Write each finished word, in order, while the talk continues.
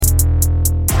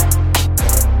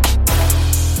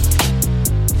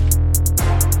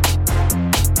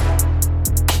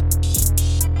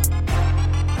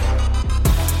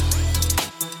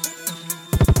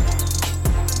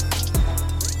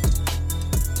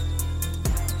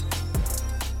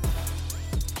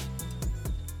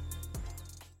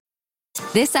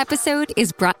This episode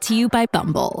is brought to you by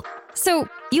Bumble. So,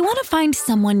 you want to find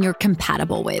someone you're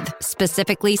compatible with,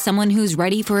 specifically someone who's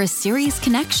ready for a serious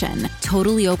connection,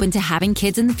 totally open to having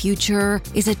kids in the future,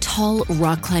 is a tall,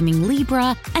 rock-climbing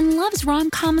Libra, and loves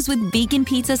rom-coms with vegan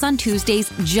pizzas on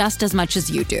Tuesdays just as much as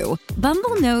you do.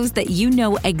 Bumble knows that you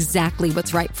know exactly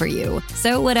what's right for you.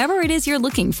 So whatever it is you're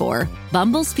looking for,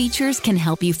 Bumble's features can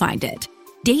help you find it.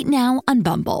 Date now on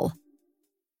Bumble.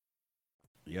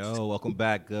 Yo, welcome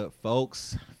back, good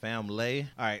folks, family.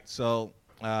 All right, so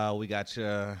we got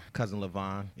your cousin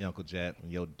Levon, your Uncle Jet,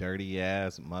 and your dirty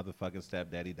ass motherfucking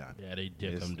stepdaddy Don. Yeah, they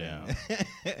dipped him down.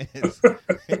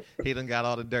 He done got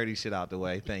all the dirty shit out the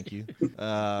way. Thank you.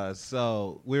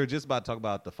 So we were just about to talk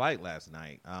about the fight last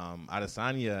night.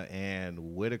 Adesanya and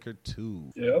Whitaker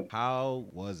 2. Yep. How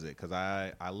was it? Because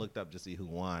I looked up to see who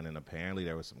won, and apparently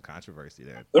there was some controversy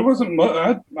there. There wasn't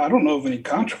much. I don't know of any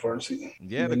controversy.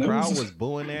 Yeah, the crowd was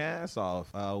booing their ass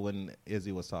off when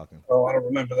Izzy was talking. Oh, I don't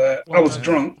remember that. I was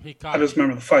drunk. I just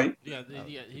remember the fight. Yeah,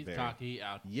 he's cocky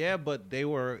out. Yeah, but they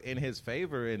were in his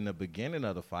favor in the beginning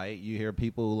of the fight. You hear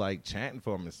people like chanting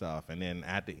for him and stuff, and then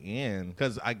at the end,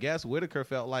 because I guess Whitaker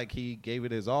felt like he gave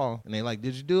it his all, and they like,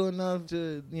 did you do enough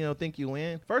to think you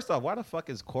win? First off, why the fuck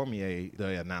is Cormier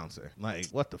the announcer? Like,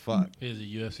 what the fuck? He's a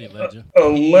UFC legend.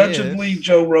 Allegedly,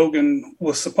 Joe Rogan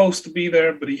was supposed to be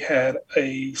there, but he had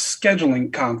a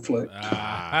scheduling conflict.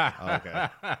 Okay.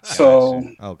 So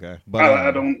okay, but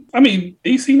I don't. I mean,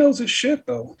 DC knows his shit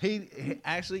though. He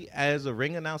actually, as a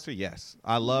ring announcer, yes,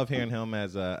 I love hearing him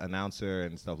as an announcer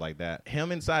and stuff like that.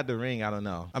 Him inside the ring, I don't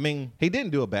know. I mean, he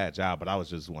didn't do a bad job, but I was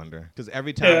just wondering because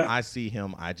every time I see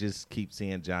him, I just keep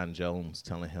seeing John Jones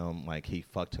telling him like he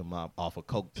fucked him up off of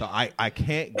coke. So I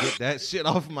can't get that shit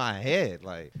off my head.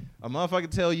 Like a motherfucker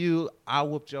tell you I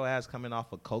whooped your ass coming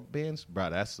off a coke bench,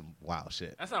 bro. That's some wild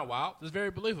shit. That's not wild. That's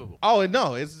very believable. Oh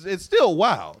no, it's still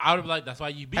wild. I would be like, that's why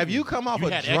you beat. Have me. you come off you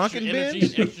a drunken bench?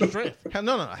 Extra strength.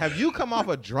 No. Have you come off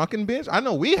a drunken bench? I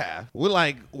know we have. We're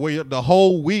like, the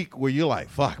whole week where you're like,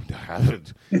 fuck.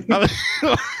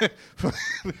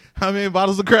 How many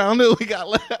bottles of Crown do we got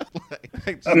left?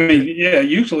 I mean, yeah.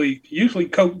 Usually,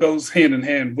 coke goes hand in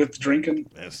hand with drinking.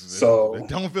 So it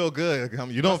don't feel good.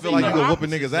 You don't feel like you're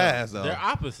whooping niggas' ass though. They're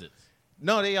opposites.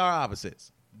 No, they are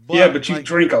opposites. But you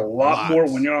drink a lot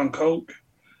more when you're on coke,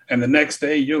 and the next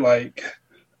day you're like.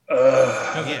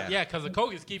 Because the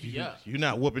coke is keeping you up. You're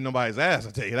not whooping nobody's ass,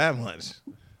 I'll tell you that much.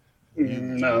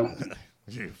 No.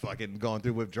 You're fucking going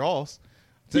through withdrawals.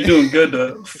 You're doing good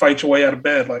to fight your way out of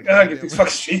bed. Like, get these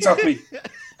fucking sheets off me.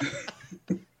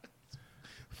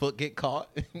 Foot get caught.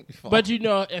 But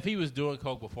if he was doing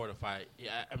coke before the fight,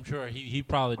 I'm sure he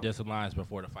probably did some lines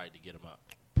before the fight to get him up.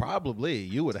 Probably.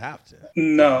 You would have to.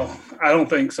 No, I don't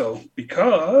think so.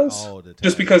 Because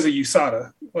just because of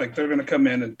USADA, like they're going to come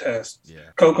in and test. Yeah.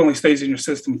 Coke only stays in your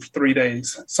system for 3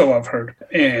 days, so I've heard.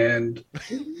 And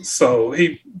so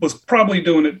he was probably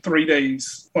doing it 3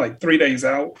 days, like 3 days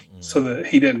out, so that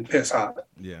he didn't piss hot.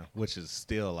 Yeah, which is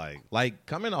still like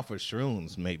coming off of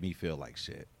shrooms made me feel like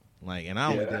shit. Like, and I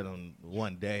only did them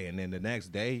one day, and then the next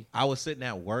day, I was sitting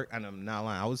at work, and I'm not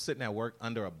lying, I was sitting at work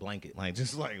under a blanket,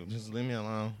 just leave me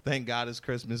alone. Thank God it's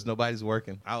Christmas, nobody's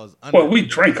working. I was under. Well, we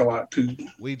drank a lot too.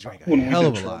 We drank a hell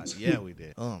of a lot. Yeah, we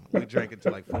did. We drank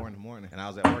until like 4 a.m, and I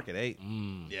was at work at 8.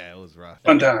 Yeah, it was rough.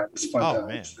 Fun times.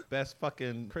 Man, best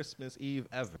fucking Christmas Eve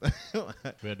ever.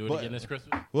 We'll do it again this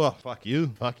Christmas. Well, fuck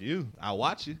you. I'll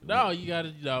watch you. No, you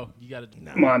gotta.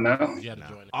 Come on now. You gotta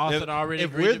join it. Austin already.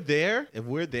 If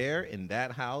we're there in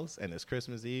that house and it's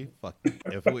Christmas Eve, fuck.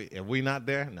 If we not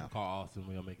there, no. Call Austin.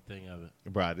 We gonna make a thing of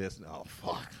it. Bro,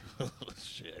 fuck.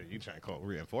 Shit, you trying to call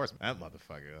reinforcement? That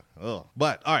motherfucker. Oh,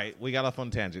 but all right, we got off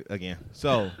on tangent again.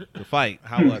 So the fight,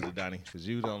 how was it, Donnie? Because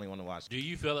you the only one to watch. Do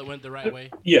you feel it went the right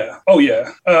way? Yeah. Oh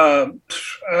yeah.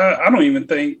 I don't even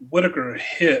think Whitaker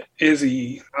hit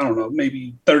Izzy. I don't know,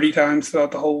 maybe 30 times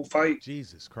throughout the whole fight.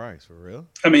 Jesus Christ, for real?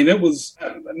 I mean, it was.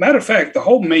 Matter of fact, the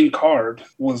whole main card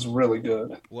was really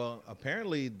good. Well,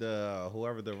 apparently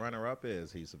whoever the runner-up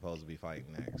is, he's supposed to be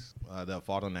fighting next. That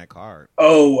fought on that card.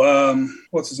 Oh,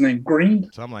 what's his name? Green?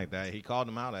 Something like that. He called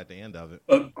him out at the end of it.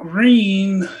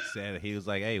 Green said he was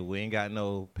like, hey, we ain't got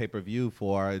no pay-per-view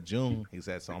for June. He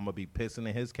said, so I'm going to be pissing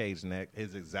in his cage neck.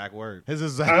 His exact word.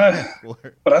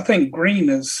 But I think Green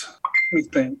is, let me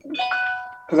think.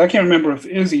 Because I can't remember if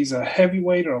Izzy's a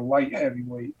heavyweight or a light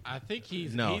heavyweight. I think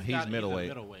he's middleweight.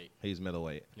 middleweight. He's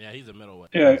middleweight. Yeah, he's a middleweight.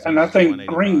 Yeah, and I think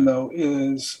Green though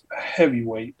is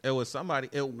heavyweight. It was somebody.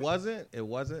 It wasn't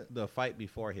the fight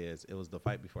before his. It was the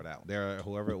fight before that.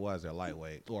 Whoever it was, they're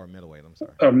lightweight or middleweight. I'm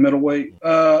sorry. Middleweight.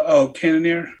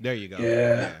 Cannonier. There you go.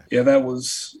 Yeah.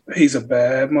 He's a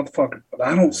bad motherfucker. But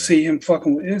I don't see him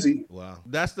fucking with Izzy. Well,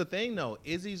 that's the thing though.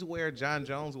 Izzy's where John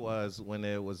Jones was when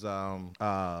it was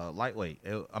lightweight.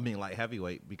 Light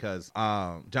heavyweight, because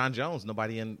John Jones,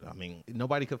 nobody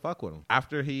could fuck with him.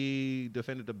 After he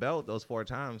defended the belt those 4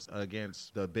 times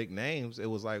against the big names, it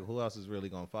was like, who else is really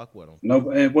gonna fuck with him? No,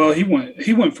 well, he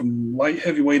went from light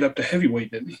heavyweight up to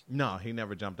heavyweight, didn't he? No, he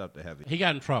never jumped up to heavy. He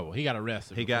got in trouble. He got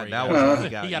arrested. He got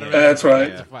arrested. That's right.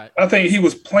 Yeah. I think he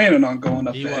was planning on going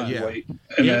up to heavyweight,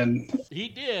 and then he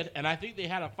did. And I think they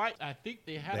had a fight.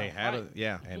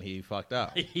 And he fucked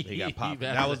up. He got popped.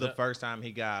 That was the first time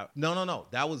he got. No.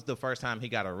 That was the first time he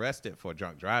got arrested for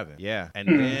drunk driving. Yeah, and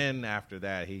then after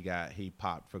that he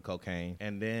popped for cocaine,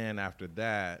 and then after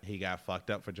that he got fucked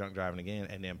up for drunk driving again,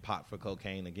 and then popped for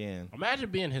cocaine again. Imagine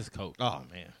being his coach. Oh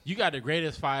man, you got the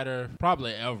greatest fighter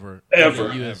probably ever in the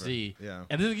UFC. Yeah,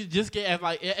 and this just get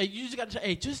you just got to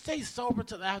say, just stay sober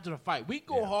till after the fight. We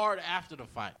go hard after the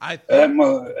fight.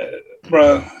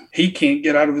 Bro, he can't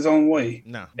get out of his own way.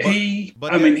 No,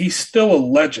 he's still a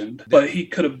legend, but he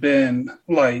could have been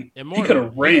like he could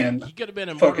have ran. He could have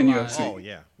been fucking UFC. UFC. Oh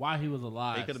yeah, while he was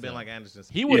alive, he could have been like Anderson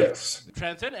Silva. He would have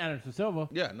transcended Anderson Silva.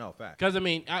 Yeah, no fact. Because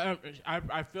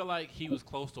I feel like he was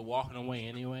close to walking away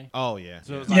anyway. Oh yeah,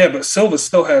 so but Silva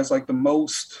still has like the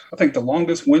most. I think the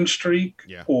longest win streak,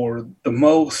 or the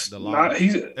most.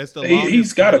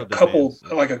 He's got a couple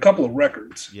of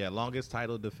records. Yeah, longest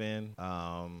title defend.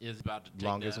 Is about to take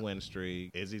longest that. win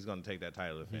streak. Izzy's going to take that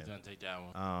title defend. He's going to take that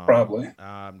one. Probably.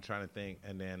 I'm trying to think,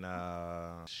 and then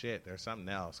there's something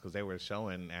else, because they were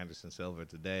showing Anderson Silva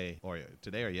today or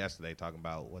yesterday talking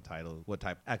about what type of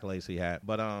accolades he had.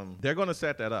 But they're going to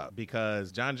set that up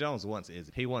because John Jones wants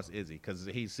Izzy. He wants Izzy because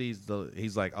he sees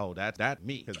he's like, oh, that's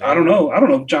me. I don't know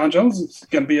if John Jones is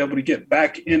going to be able to get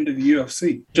back into the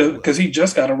UFC because he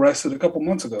just got arrested a couple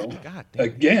months ago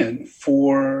again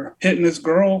for hitting this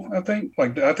girl. I think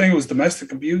it was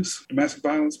domestic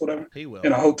violence, whatever. He will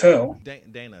in a hotel.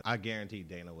 Dana, I guarantee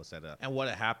Dana will set up. And what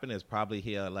happened is probably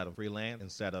he'll let him freelance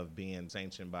instead of being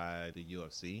sanctioned by the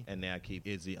UFC, and now keep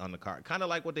Izzy on the card. Kind of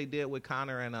like what they did with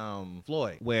Conor and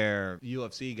Floyd, where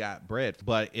UFC got bread,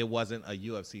 but it wasn't a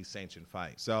UFC sanctioned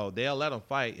fight. So they'll let him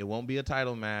fight. It won't be a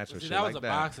title match or shit like that. That was a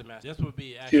boxing match. This would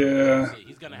be actually UFC.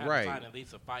 He's gonna have to sign at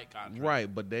least a fight contract.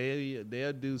 Right, but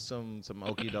they'll do some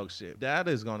okie doke shit. That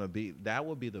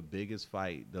would be the biggest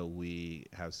fight that we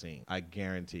have seen. I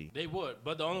guarantee. They would,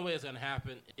 but the only way it's gonna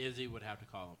happen, Izzy would have to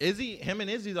call him. Him and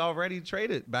Izzy's already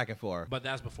traded back and forth. But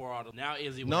that's before all the. Now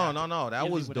Izzy. No. That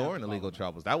was during the legal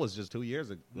troubles. That was just 2 years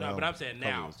ago. No, but I'm saying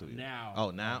now. Now.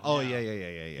 Oh, now. Oh, yeah.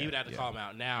 He would have to call him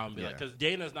out now and be like, because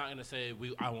Dana's not gonna say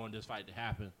I want this fight to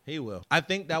happen. He will. I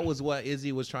think that was what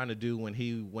Izzy was trying to do when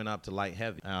he went up to light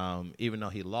heavy. Even though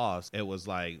he lost, it was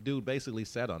like, dude basically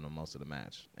sat on him most of the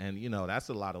match, and that's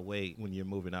a lot of weight when you're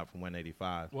moving up from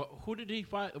 185. Well, who did he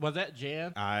fight? Was that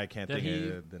Jan? I can't think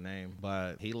of the name,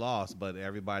 but he lost. But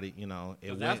everybody,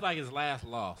 that's like his last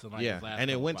loss. And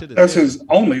it went to the. That's his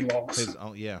only loss.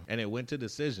 And it went to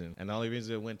decision. And the only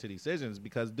reason it went to decision is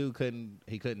because dude couldn't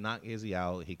knock Izzy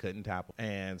out. He couldn't tap him,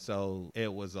 and so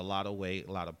it was a lot of weight,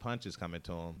 a lot of punches coming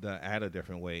to him that at a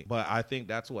different weight. But I think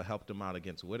that's what helped him out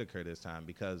against Whitaker this time,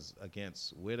 because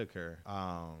against Whitaker,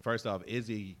 first off,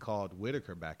 Izzy called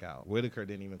Whitaker back out. Whitaker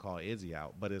didn't even call Izzy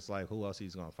out. But it's like, who else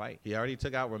he's gonna fight? He already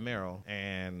took out Romero,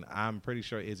 and I'm pretty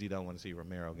sure Izzy don't want to see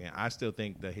Romero again. I still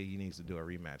think that he needs to do a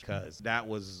rematch, because that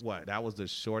was the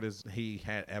shortest he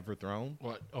had ever thrown.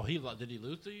 What? Oh, did he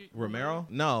lose to you? Romero?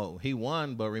 No, he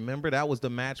won. But remember, that was the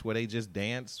match where they just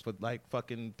danced for like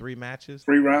fucking 3 matches,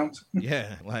 3 rounds.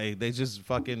 Yeah, like they just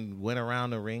fucking went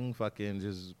around the ring, fucking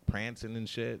just prancing and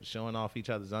shit, showing off each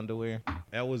other's underwear.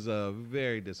 That was a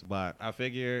very but I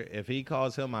figure if he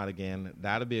calls him out again,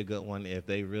 that'll be a good one if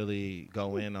they really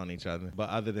go in on each other. But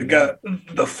other than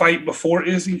the fight before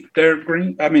Izzy, Derek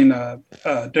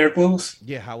Lewis.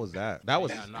 Yeah, how was that? That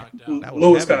was knocked out.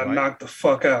 Lewis got knocked the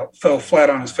fuck out. Fell flat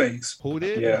on his face. Who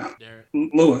did? Yeah,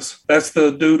 Lewis. That's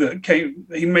the dude that came.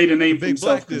 He made a name for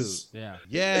himself.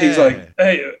 Yeah. He's like,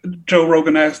 hey, Joe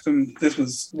Rogan asked him. This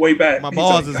was way back. My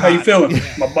balls is hot. How you feeling?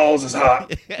 My balls is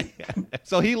hot.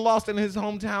 So he lost in his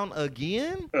hometown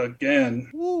again. Again.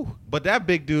 Woo. But that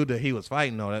big dude that he was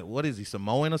fighting, though, what is he,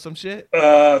 Samoan or some shit?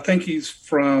 I think he's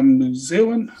from New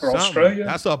Zealand or Australia.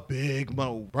 That's a big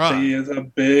mo, bro. He is a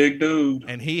big dude.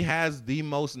 And he has the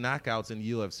most knockouts in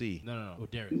UFC. No. Oh,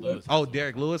 Derek Lewis.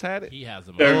 Derek Lewis had it? He has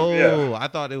them. Yeah. I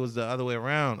thought it was the other way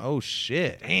around. Oh,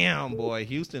 shit. Damn, boy.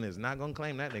 Houston is not going to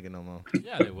claim that nigga no more.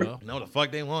 Yeah, they will. No, the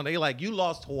fuck they won't. They like, you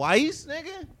lost twice,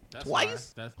 nigga? That's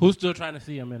twice? Who's still trying to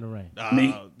see him in the ring?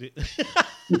 Me.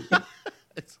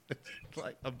 It's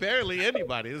like barely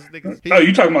anybody. This nigga. Oh,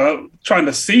 you talking about trying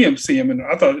to see him? And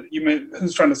I thought you meant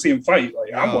who's trying to see him fight.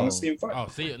 Like I want to see him fight. Oh,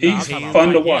 see, he's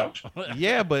fun to watch.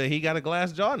 Yeah, but he got a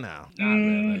glass jaw now. Not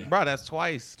really. Bro, that's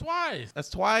twice. That's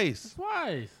twice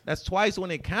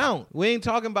when it counts. We ain't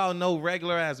talking about no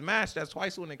regular ass match. That's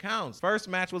twice when it counts. First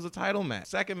match was a title match.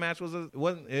 Second match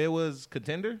was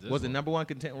contender. Was it number one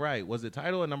contender? Right? Was it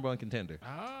title or number one contender?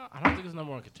 I don't think it's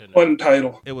number one contender. Wasn't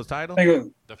title. It was title.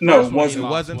 No, it wasn't. It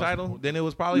wasn't title. Then it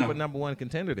was probably for number one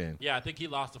contender. Then. Yeah, I think he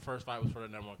lost the first fight was for the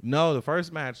number one. No, the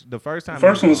first match, the first time. The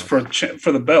first one was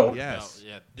for the belt. Yes.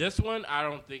 Yeah. This one, I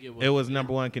don't think it was. It was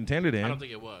number one contender. Then I don't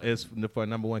think it was. It's for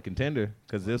number one contender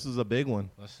because this is a big one.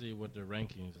 Let's see what the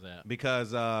rankings is at.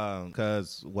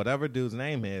 Because whatever dude's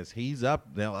name is, he's up.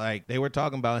 They were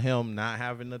talking about him not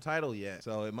having the title yet,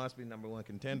 so it must be number one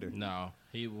contender. No.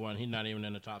 He won. He's not even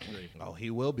in the top 3. Oh, he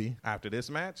will be after this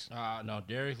match? No,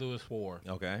 Derek Lewis 4.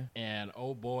 Okay. And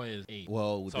old boy is 8.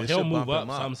 Well, so he'll move up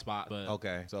some spot. But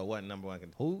okay. So what number one?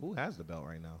 Who has the belt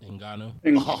right now? Ngannou.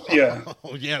 Yeah.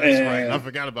 Oh, yeah, that's right. I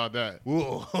forgot about that.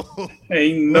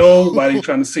 Ain't nobody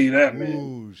trying to see that,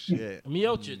 man. Oh, shit.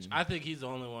 Miocic, I think he's the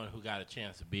only one who got a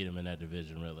chance to beat him in that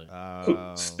division, really.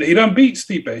 He done beat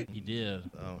Stipe. He did.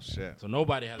 Oh, shit. So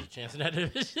nobody has a chance in that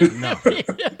division.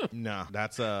 No,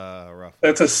 that's rough.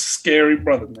 That's a scary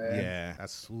brother, man. Yeah,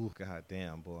 that's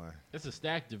goddamn, boy. It's a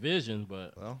stacked division,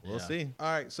 but we'll see.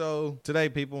 All right, so today,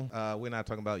 people, we're not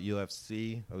talking about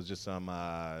UFC. It was just some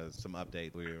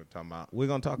update we were talking about. We're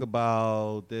gonna talk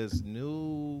about this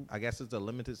new, I guess it's a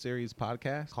limited series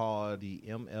podcast called the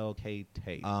MLK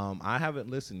Tape. I haven't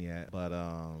listened yet, but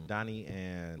Donnie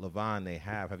and Levon, they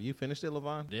have. Have you finished it,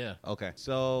 Levon? Yeah. Okay.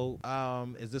 So,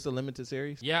 is this a limited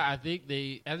series? Yeah, I think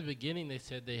at the beginning they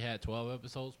said they had 12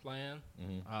 episodes planned.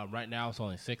 Mm-hmm. Right now it's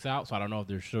only 6 out, so I don't know if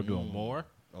they're still doing more.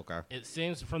 Okay. It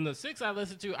seems from the 6 I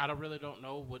listened to, I really don't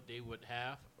know what they would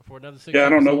have for another 6 Yeah, I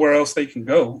don't know where else they can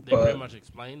go. They pretty much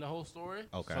explained the whole story.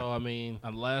 Okay. So, I mean,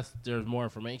 unless there's more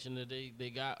information that they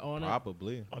got on it.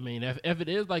 Probably. I mean, if it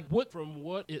is, like, from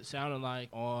what it sounded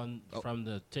like from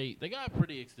the tape, they got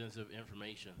pretty extensive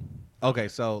information. Okay,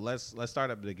 so let's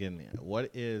start at the beginning.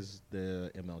 What is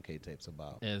the MLK tapes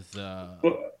about?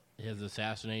 His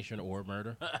assassination or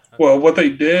murder? Well, what they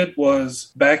did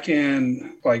was back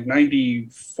in like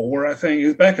 94, I think. It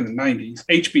was back in the 90s.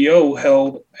 HBO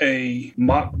held a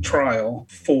mock trial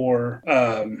for,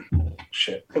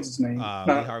 what's his name? Lee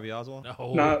Harvey Oswald?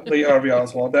 No. Not Lee Harvey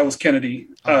Oswald. That was Kennedy.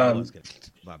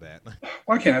 My bad.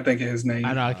 Why can't I think of his name?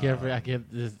 I know. I can't.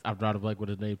 I brought a blank with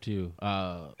his name too.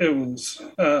 It was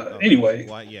anyway.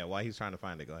 Why he's trying to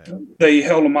find it? Go ahead. They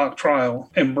held a mock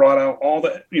trial and brought out all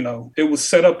the. It was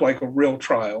set up like a real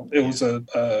trial. It was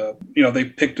they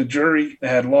picked a jury. They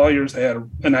had lawyers. They had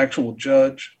an actual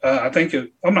judge.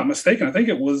 I'm not mistaken. I think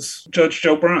it was Judge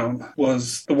Joe Brown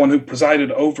was the one who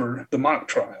presided over the mock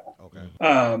trial.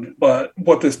 Okay. But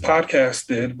what this podcast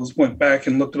did was went back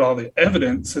and looked at all the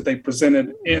evidence that they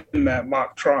presented in that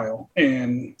mock trial,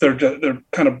 and they're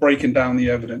kind of breaking down the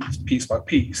evidence piece by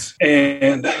piece.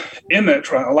 And in that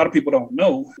trial, a lot of people don't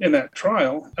know, in that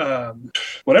trial,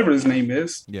 whatever his name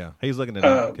is, he's looking at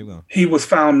it. Keep going. He was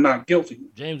found not guilty.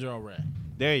 James Earl Ray.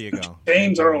 There you go.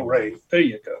 James Earl Ray. There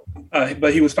you go.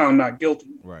 But he was found not guilty.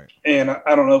 Right. And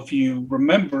I don't know if you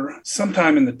remember,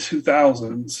 sometime in the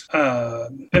 2000s,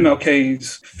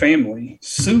 MLK's family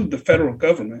sued the federal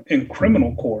government in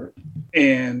criminal court,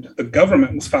 and the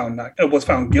government was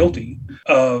found guilty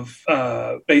of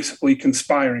basically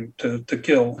conspiring to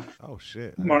kill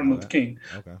Martin Luther King.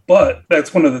 Okay. But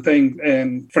that's one of the things.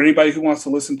 And for anybody who wants to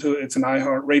listen to it, it's an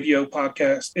iHeartRadio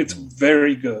podcast. It's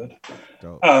very good.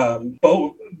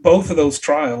 Both of those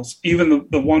trials, even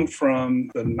the one from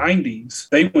the 90s,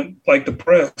 they went, like, the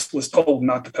press was told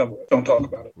not to cover it. Don't talk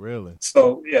about it. Really?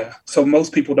 So, yeah. So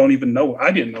most people don't even know.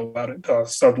 I didn't know about it until I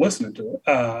started listening to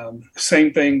it.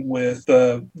 Same thing with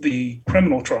the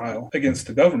criminal trial against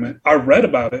the government. I read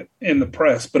about it in the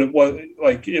press, but it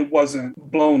wasn't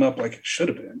blown up like it should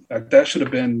have been. Like, that should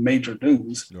have been major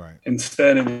news. Right.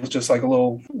 Instead, it was just like a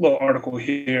little article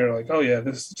here, like, oh yeah,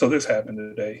 this happened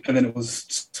today, and then it was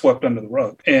was swept under the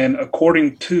rug. And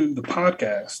according to the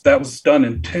podcast, that was done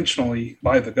intentionally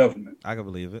by the government. I can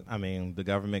believe it. I mean, the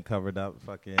government covered up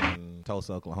fucking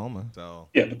Tulsa, Oklahoma. So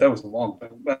yeah, but that was a long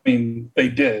time. I mean, they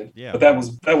did. Yeah, but that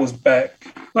was back.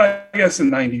 I guess in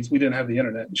the 90s we didn't have the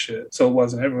internet and shit, so it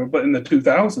wasn't everywhere. But in the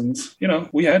 2000s,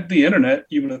 we had the internet.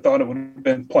 You would have thought it would have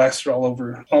been plastered all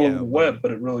over the web,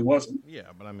 but it really wasn't. Yeah,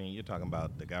 but I mean, you're talking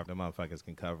about the government. Motherfuckers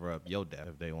can cover up your death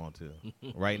if they want to.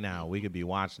 Right now, we could be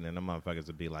watching, and the motherfuckers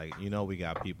would be like, we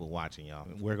got people watching y'all.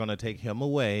 We're gonna take him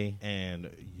away, and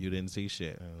you didn't see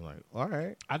shit. And I'm like, all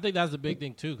right. I think that's the big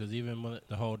thing too, because even when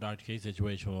the whole Dr. K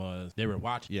situation was, they were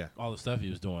watching all the stuff he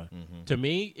was doing. Mm-hmm. To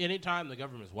me, anytime the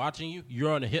government's watching you,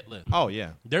 you're on a hit list. Oh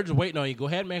yeah, they're just waiting on you. Go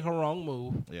ahead and make a wrong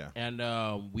move. Yeah, and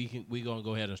we gonna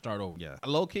go ahead and start over. Yeah,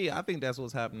 low key, I think that's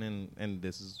what's happening, and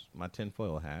this is my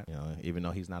tinfoil hat. Even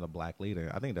though he's not a black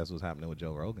leader, I think that's what's happening with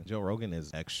Joe Rogan. Joe Rogan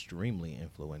is extremely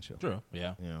influential. True.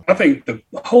 Yeah. I think the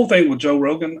whole thing with Joe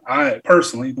Rogan, I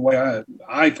personally, the way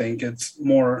I think it's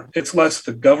less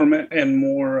the government and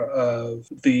more of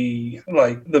the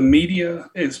media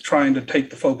is trying to take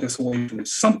the focus away from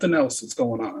something else that's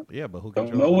going on. Yeah, but who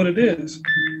don't know what it is,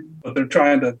 but they're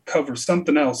trying to cover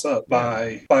something else up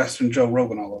by plastering Joe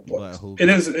Rogan all over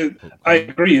the place. I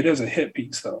agree, it is a hit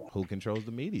piece though. Who controls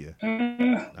the media?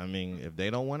 I mean, if they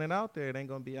don't want it out there, it ain't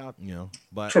gonna be out.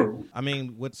 But true. I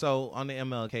mean, on the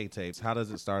MLK tapes, how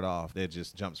does it start off? It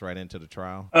just jumps right into the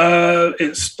trial.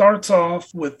 It starts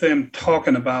off with them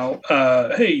talking about,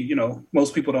 hey,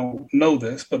 most people don't know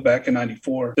this, but back in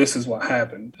 '94, this is what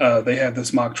happened. They had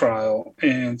this mock trial,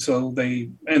 and so they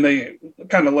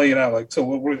kind of lay it out like, so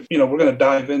we're going to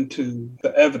dive into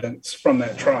the evidence from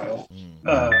that trial.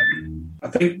 I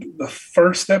think the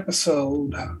first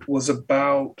episode was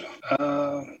about.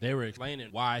 They were explaining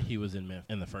why he was in Memphis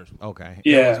in the first one. Okay.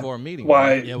 Yeah. It was for a meeting.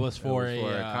 Why? Right? It was for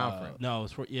a conference. No, it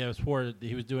was for.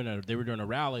 They were doing a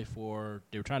rally for.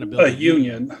 They were trying to build a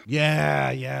union.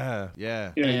 Yeah.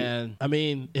 And I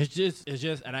mean, it's just,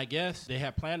 and I guess they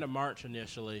had planned a march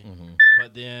initially,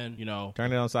 but then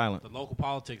turn it on silent. The local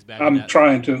politics back. I'm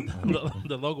trying to.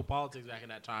 The local politics back in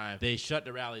that time, they shut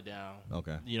the rally down.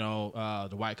 Okay.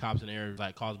 The white cops in there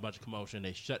caused a bunch of commotion.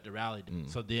 They shut the rally down.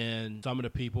 So then some of the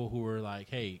people who were like,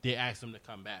 hey, they asked him to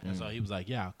come back, and so he was like,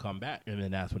 yeah, I'll come back. And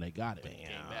then that's when they got it. Damn. He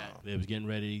came back. They was getting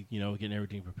ready, getting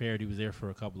everything prepared. He was there for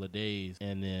a couple of days,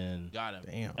 and then got him.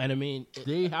 Damn. And I mean,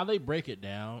 how they break it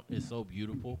down is so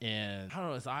beautiful, and I don't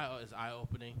know, it's eye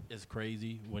opening. It's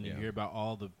crazy when you hear about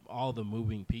all the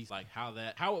moving pieces, like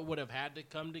how it would have had to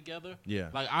come together. Yeah.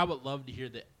 Like I would love to hear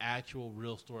the actual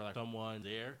real story, like someone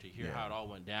there to hear how it all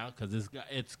went down, because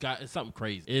it's something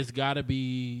crazy. It's got to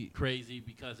be crazy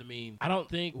because I mean, I don't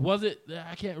think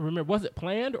I can't remember, was it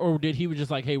planned, or did he was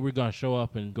just like, hey, we're gonna show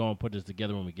up and go and put this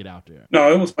together when we get out there?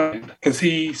 No, it was planned because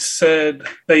he said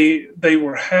they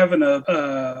were having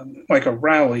a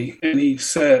rally, and he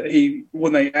said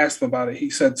when they asked him about it, he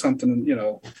said something,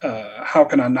 how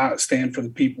can I not stand for the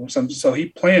people or something. So he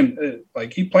planned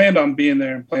on being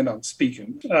there and planned on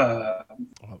speaking. Did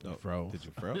you fro?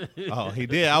 Oh, he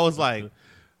did. I was like,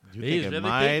 he's really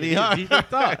mighty hard.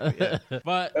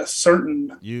 But a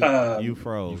certain you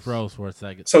froze. You froze for a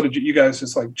second. So did you guys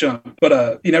just jump?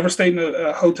 But he never stayed in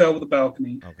a hotel with a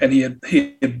balcony, and he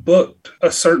had booked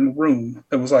a certain room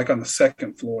that was on the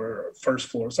second floor or first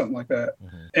floor or something like that.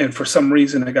 And for some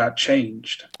reason it got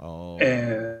changed. Oh.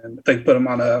 And they put him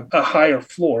on a higher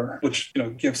floor, which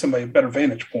gives somebody a better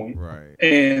vantage point. Right.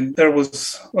 And there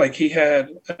was he had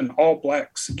an all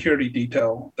black security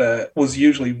detail that was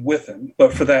usually with him,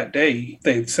 but for that day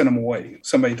they'd sent him away.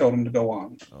 Somebody told him to go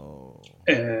on. Oh.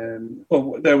 And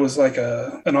there was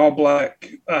an all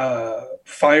black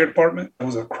fire department that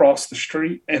was across the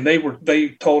street, and they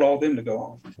told all them to go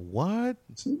home. What?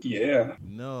 Yeah.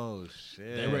 No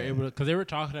shit. They were able because they were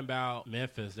talking about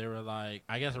Memphis. They were like,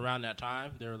 I guess around that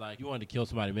time, they were like, you wanted to kill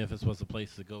somebody. Memphis was the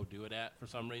place to go do it at for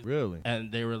some reason. Really?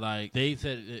 And they were like, they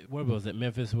said, what was it?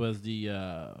 Memphis was the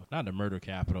not the murder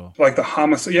capital, the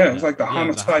homicide. Yeah, it was the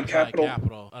homicide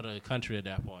capital of the country at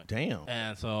that point. Damn.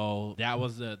 And so that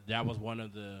was one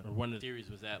of the theories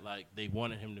was that they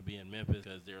wanted him to be in Memphis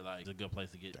because they're like, it's a good place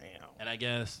to get. Damn. And I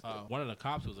guess one of the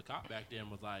cops who was a cop back then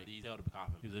was like, he told the cop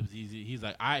him. He's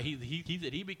like, he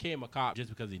said he became a cop just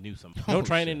because he knew something. No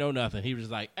training, no nothing. He was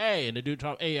just like, hey, and the dude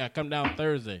told him, hey, I come down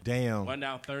Thursday. Damn. Went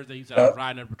down Thursday. He said I was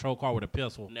riding in a patrol car with a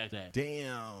pistol next day.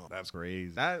 Damn. That's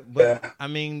crazy. I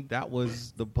mean, that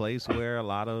was the place where a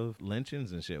lot of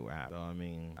lynchings and shit were happening. So, I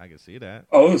mean, I could see that.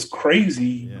 Oh, it was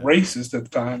crazy racist at the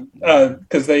time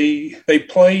because they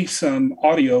play some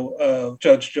audio of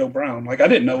Judge Joe Brown. I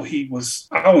didn't know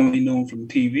I only knew him from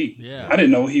TV. Yeah. I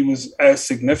didn't know he was as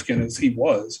significant as he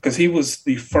was, because he was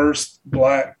the first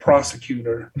Black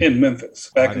prosecutor in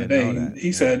Memphis back in the day.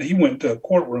 He said he went to a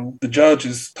courtroom. The judge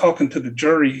is talking to the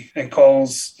jury and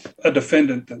calls a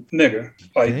defendant the nigger,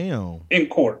 like in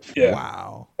court. Yeah.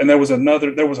 Wow. And there was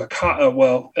a cop,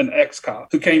 an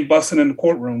ex-cop who came busting in the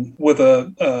courtroom with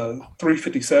a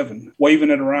 357,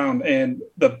 waving it around, and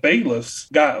the bailiffs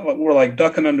were like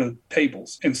ducking under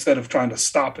tables instead of trying to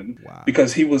stop him,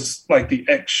 because he was like the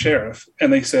ex-sheriff,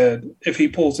 and they said if he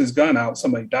pulls his gun out,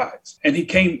 somebody dies. And he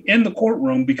came in the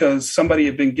courtroom because somebody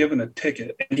had been given a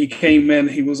ticket, and he came in.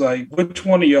 He was like, "Which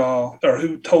one of y'all, or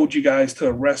who told you guys to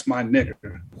arrest my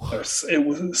nigger?" It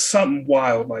was something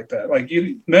wild like that. Like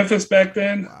Memphis back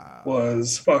then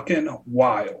was fucking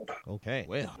wild. Okay,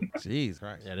 well, jeez,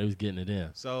 Christ. Yeah, they was getting it in.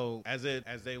 So as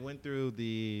they went through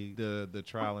the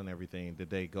trial and everything, did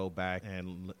they go back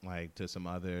and like to some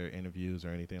other interviews or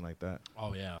anything like that?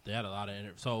 Oh yeah, they had a lot of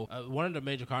interviews. So one of the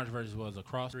major controversies was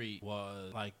across the street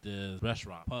was like this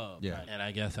restaurant pub. Yeah, right? And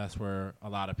I guess that's where a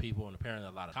lot of people and apparently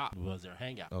a lot of cops was their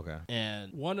hangout. Okay.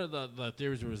 And one of the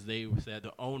theories was they said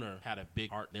the owner had a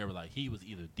big heart. They were like he was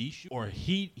either the shooter or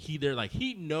they're like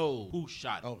he know who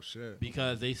shot him. Oh shit.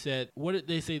 Because they said, what did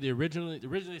they say? They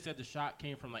originally said the shot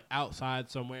came from like outside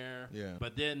somewhere. Yeah.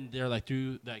 But then they're like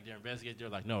through like their investigators, they're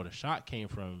like, no, the shot came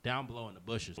from down below in the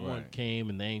bushes. Someone came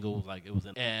and the angle was like it was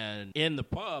and in the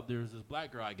pub there was this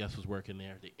black girl I guess was working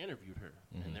there. They interviewed her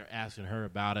and they're asking her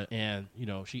about it, and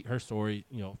her story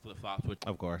flip flops with.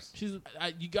 Of course. She's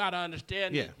you gotta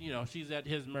understand that, she's at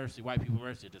his mercy, white people's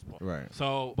mercy at this point. Right.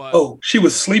 So, but she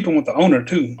was sleeping with the owner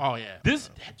too. Oh yeah, that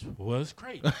was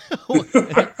crazy.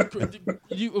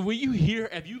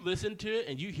 If you listen to it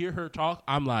and you hear her talk,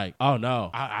 I'm like, oh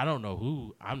no, I don't know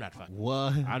who. I'm not fucking.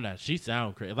 What? I'm not. She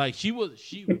sound crazy. Like she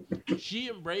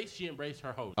embraced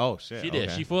her host. Oh shit. She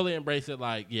did. She fully embraced it.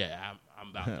 Like I'm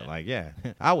about that. Like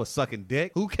I was sucking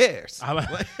dick. Who cares?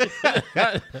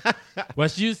 Well,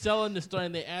 she was telling the story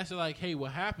and they asked her like, hey,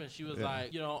 what happened? She was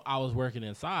like, I was working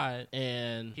inside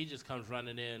and he just comes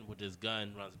running in with his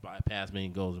gun, runs past me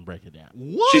and goes and breaks it down.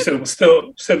 What? She said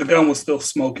the gun was still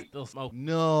smoking.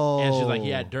 No. And she's like, he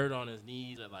had dirt on his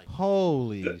knees. And like,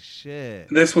 holy shit.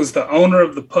 This was the owner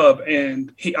of the pub,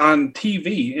 and he on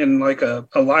TV in like a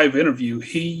live interview,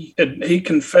 he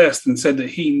confessed and said that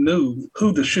he knew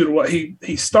who the shooter was.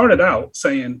 He started out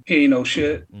saying he ain't no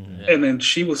shit. Mm-hmm. And then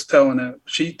she was telling him,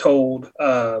 she told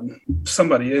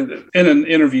somebody in an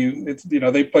interview,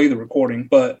 they play the recording,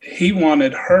 but he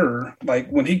wanted her, like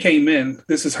when he came in,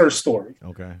 this is her story.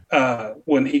 Okay.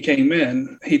 When he came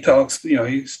in, he's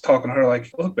talking to her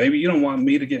like, look, baby, you don't want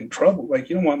me to get in trouble. Like,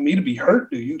 you don't want me to be hurt,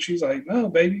 do you? And she's like, no,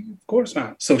 baby, of course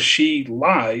not. So she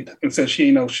lied and said she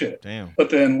ain't no shit. Damn. But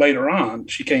then later on,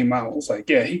 she came out and was like,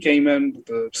 yeah, he came in with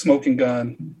the smoking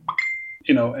gun,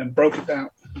 and broke it down.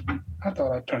 I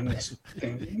thought I'd turn this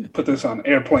thing, put this on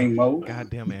airplane mode.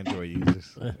 Goddamn Android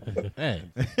users. Hey.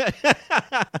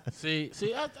 See,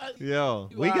 yo,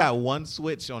 we got one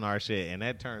switch on our shit, and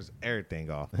that turns everything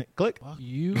off. Click. Fuck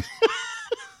you.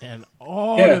 And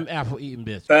all them Apple eating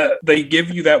bitches. That they give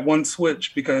you that one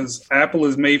switch because Apple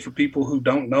is made for people who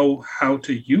don't know how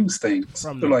to use things.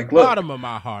 From They're the like, bottom of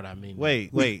my heart, I mean.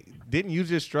 Wait. Didn't you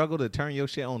just struggle to turn your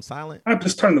shit on silent? I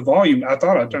just turned the volume. I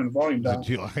thought I turned the volume down.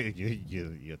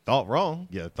 You thought wrong.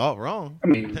 You thought wrong. I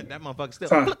mean, that motherfucker still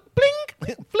flip,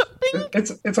 blink, flip, bling.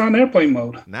 It's on airplane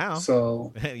mode now.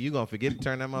 So you gonna forget to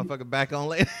turn that motherfucker back on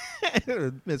later?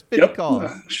 Miss 50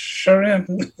 calls. Sure am.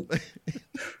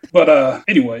 But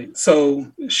anyway,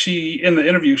 so she in the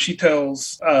interview she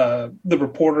tells the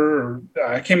reporter, or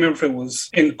I can't remember if it was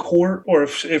in court or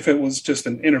if it was just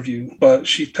an interview, but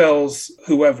she tells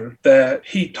whoever that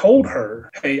he told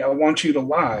her, hey, I want you to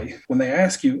lie when they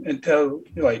ask you and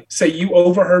say you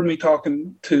overheard me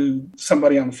talking to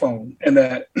somebody on the phone, and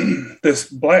that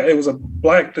it was a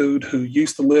black dude who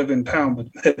used to live in town but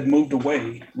had moved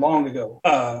away long ago.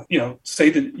 Say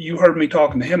that you heard me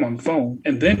talking to him on the phone,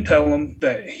 and then tell him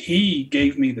that he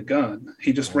gave me the gun.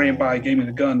 He just ran by, gave me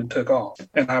the gun, and took off,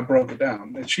 and I broke it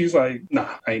down. And she's like,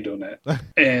 nah, I ain't doing that.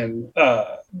 And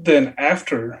then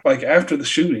after the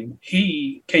shooting,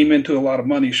 he came into a lot of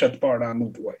money, shut the bar down,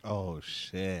 moved away. Oh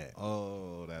shit.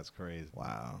 Oh, that's crazy.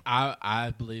 Wow.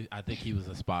 I think he was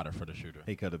a spotter for the shooter.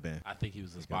 He could have been. I think he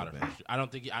was a spotter for the shooter. I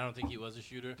don't think he was a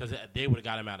shooter because they would have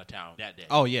got him out of town that day.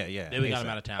 Oh yeah. They would have got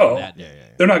him out of town that day. Yeah.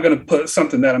 They're not going to put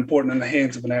something that important in the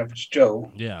hands of an average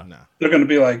Joe. Yeah. No. They're going to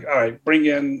be like, all right, bring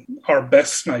in our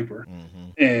best sniper. Mm-hmm.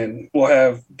 and we'll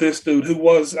have this dude who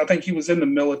was, I think he was in the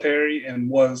military and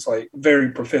was like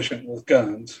very proficient with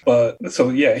guns. But so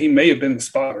yeah, he may have been the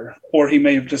spotter, or he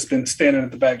may have just been standing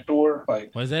at the back door.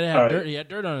 Like, was that dirt? He had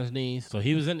dirt on his knees, so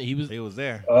he was there.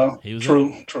 He was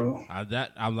true.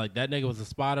 I'm like, that nigga was a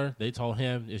spotter. They told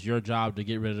him it's your job to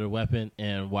get rid of the weapon,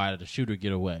 and why did the shooter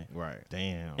get away? Right.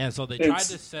 Damn. And so they tried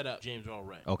to set up James Earl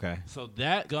Ray. Okay. So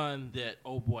that gun that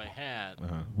old boy had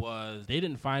they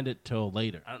didn't find it till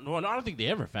later. I don't think they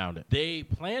ever found it. They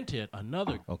planted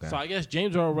another. Okay. So I guess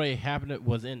James Earl Ray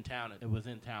was in town. It was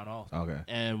in town also. Okay.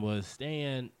 And was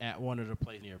staying at one of the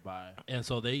places nearby. And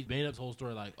so they made up the whole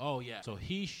story like, oh yeah. So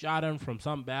he shot him from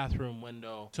some bathroom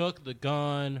window, took the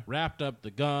gun, wrapped up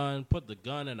the gun, put the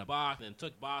gun in a box, and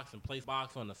took box and placed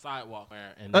box on the sidewalk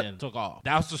and then took off.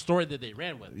 That was the story that they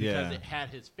ran with because it had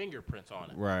his fingerprints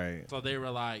on it. Right. So they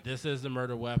were like, this is the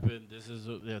murder weapon.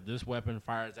 This weapon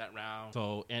fires that round.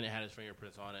 So, and it had his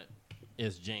fingerprints on it.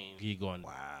 It's James. He going,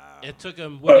 wow. It took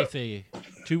him, what did they say,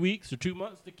 2 weeks or 2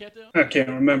 months to catch up? I can't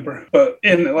remember. But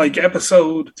in like it's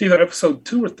either episode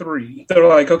 2 or 3, they're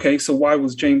like, okay, so why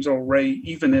was James Earl Ray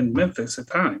even in Memphis at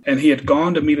the time? And he had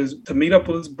gone to meet up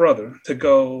with his brother to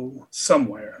go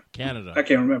somewhere. Canada. I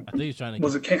can't remember. I think he's trying to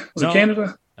Was it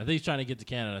Canada? I think he's trying to get to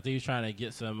Canada. I think he's trying to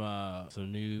get some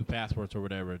new passports or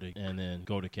whatever and then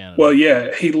go to Canada. Well,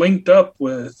 yeah, he linked up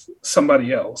with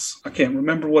somebody else. I can't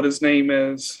remember what his name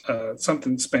is.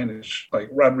 Something Spanish, like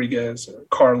Rodriguez or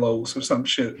Carlos or some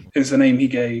shit is the name he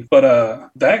gave. But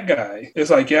that guy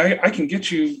is like, yeah, I can get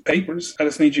you papers. I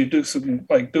just need you to do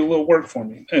a little work for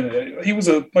me. And he was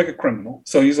a criminal.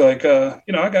 So he's like, I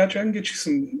got you. I can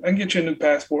get you a new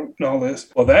passport and all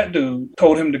this. Well, that dude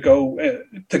told him to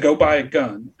go buy a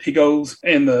gun. He goes,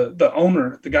 and the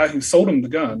owner, the guy who sold him the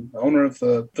gun, the owner of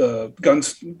the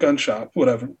gun shop,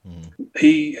 whatever,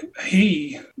 he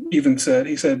even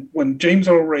said when James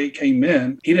Earl Ray came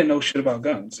in, he didn't know shit about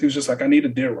guns. He was just like, I need a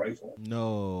deer rifle.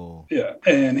 No. Yeah.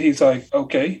 And he's like,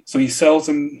 okay. So he sells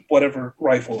him whatever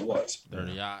rifle it was.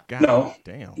 30-aught. No.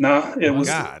 Damn. Nah, it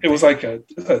was like a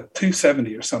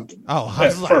 270 or something. Oh,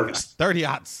 at first.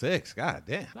 30-06. God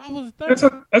damn.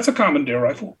 That's a common deer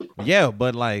rifle. Yeah,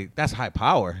 but like that's high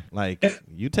power. Like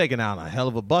you taking out a hell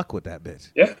of a buck with that bitch.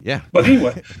 Yeah. Yeah. But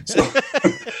anyway,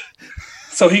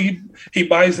 so he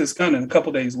buys this gun, and a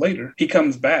couple days later he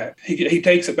comes back. He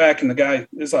takes it back, and the guy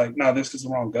is like, "No, this is the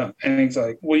wrong gun." And he's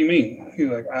like, "What do you mean?" He's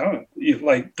like, "I don't know.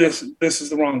 Like this is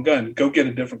the wrong gun. Go get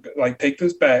a different gun. Like take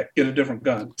this back, get a different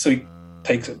gun." So he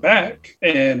takes it back,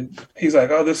 and he's like,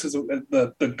 "Oh, this is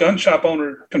the gun shop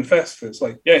owner confessed this.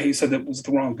 Like, yeah, he said it was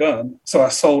the wrong gun. So I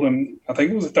sold him. I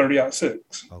think it was a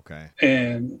 30-06. Okay.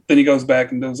 And then he goes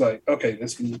back and was like, okay,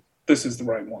 this is the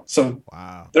right one. So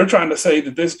they're trying to say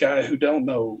that this guy who don't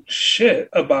know shit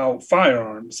about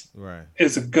firearms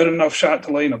is a good enough shot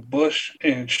to lay in a bush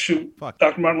and shoot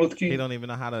Dr. Martin Luther King. He don't even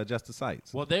know how to adjust the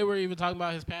sights. Well, they were even talking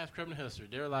about his past criminal history.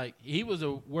 They were like, he was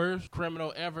the worst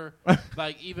criminal ever,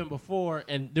 like even before,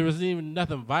 and there was even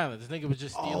nothing violent. This nigga was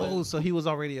just stealing. Oh, so he was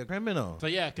already a criminal. So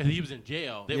yeah, because he was in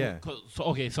jail.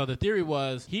 So the theory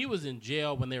was he was in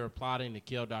jail when they were plotting to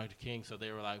kill Dr. King, so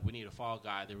they were like, we need a fall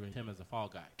guy. They were him as a fall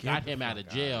guy. Got him out of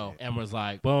jail and was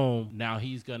like, boom, now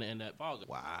he's gonna end up fall guy.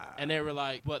 Wow. And they were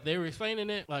like, but they were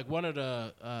explaining it like one of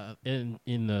the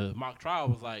in the mock trial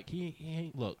was like, he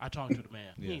ain't, look, I talked to the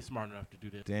man. He ain't smart enough to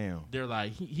do this. Damn. They're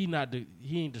like, he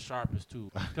ain't the sharpest tool.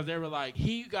 Because they were like,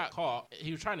 he got caught.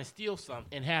 He was trying to steal something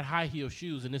and had high heel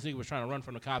shoes, and this nigga was trying to run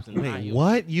from the cops in high heels.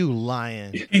 What? You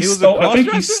lying? I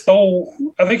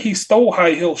think he stole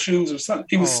high heel shoes or something.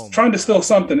 He was trying to steal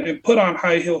something and put on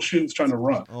high heel shoes trying to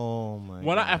run. Oh my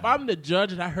God. If I'm the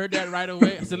judge and I heard that right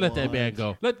away, I said, let that man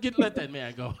go. Let that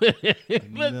man go. Get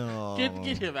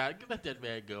him out. Let that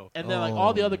man go. And then like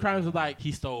all the other crimes were like,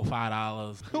 he stole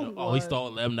 $5. He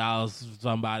stole $11 from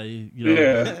somebody.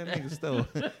 Yeah. That nigga stole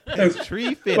his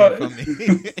tree fitted from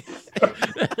me.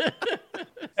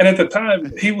 And at the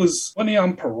time, wasn't he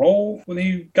on parole when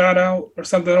he got out or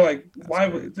something? They're like, why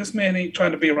would this man ain't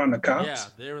trying to be around the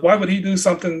cops? Yeah, why would he do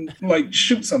something like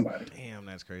shoot somebody? Damn,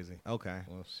 that's crazy. Okay,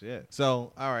 well, shit.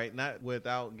 So, all right, not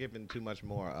without giving too much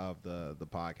more of the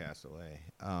podcast away,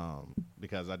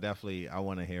 because I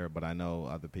want to hear it, but I know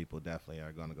other people definitely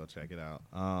are going to go check it out.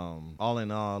 All in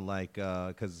all, like,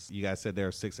 because you guys said there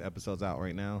are 6 episodes out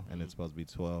right now, and it's supposed to be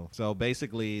 12. So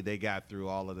basically, they got through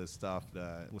all of this stuff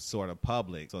that was sort of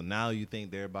public. So now you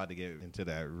think they're about to get into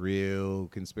that real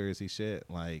conspiracy shit?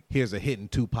 Like, here's a hidden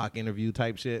Tupac interview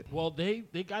type shit? Well, they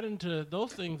got into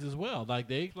those things as well. Like,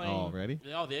 they explained. Already?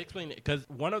 they explained it because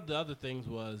one of the other things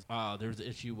was there's an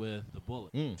issue with the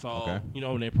bullet.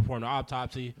 When they perform the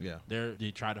autopsy,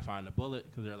 they try to find the bullet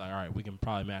because they're like, all right, we can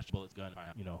probably match the bullet's gun,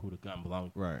 find who the gun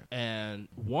belonged to. Right. And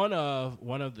one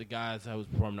of the guys that was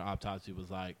performing the autopsy was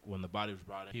like, when the body was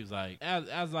brought in, he was like,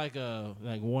 as like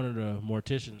one of the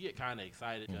morticians, you get kind of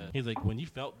excited. He's like, when you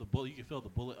felt the bullet, you could feel the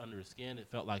bullet under his skin. It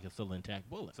felt like a still intact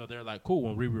bullet. So they're like, cool.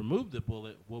 When we remove the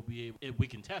bullet, we'll be able, we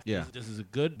can test. Yeah. This is a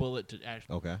good bullet to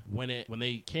actually. Okay. When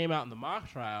they came out in the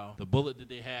mock trial, the bullet that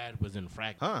they had was in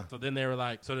fragments. So then they were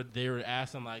like, they were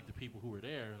asking like the people who were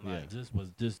there, like,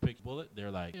 this picked bullet?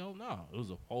 They're like, hell no, it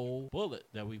was a whole bullet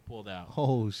that we pulled out.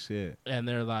 Oh shit. And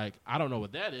they're like, I don't know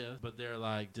what that is, but they're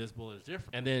like, this bullet is different.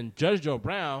 And then Judge Joe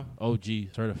Brown, OG,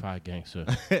 certified gangster,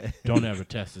 don't ever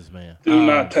test this man. Do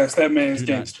not test that man's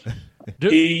gangster.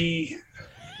 Tell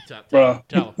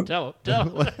him.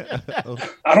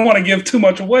 I don't want to give too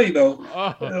much away though.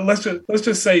 Let's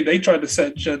just say they tried to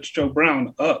set Judge Joe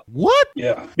Brown up. What?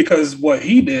 Yeah, because what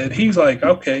he did, he's like,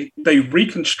 okay, they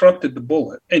reconstructed the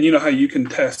bullet, and you know how you can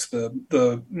test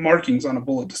the markings on a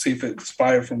bullet to see if it's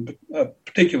fired from a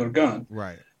particular gun.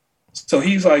 Right. So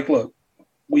he's like, look,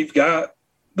 we've got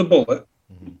the bullet,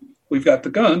 we've got the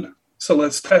gun, so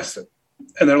let's test it.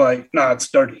 And they're like, nah, it's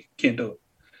dirty, can't do it.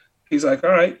 He's like,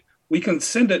 all right. We can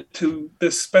send it to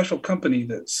this special company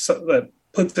that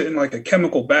puts it in like a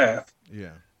chemical bath,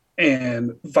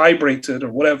 and vibrates it or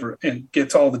whatever, and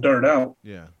gets all the dirt out.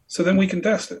 Yeah. So then we can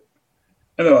test it.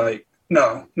 And they're like,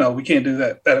 no, we can't do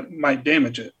that. That might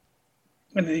damage it.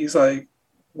 And he's like,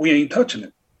 we ain't touching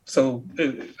it. So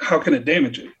how can it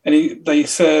damage it? And they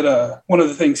said, one of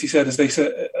the things he said is they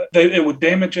said it would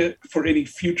damage it for any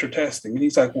future testing. And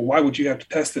he's like, well, why would you have to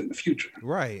test it in the future?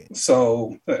 Right.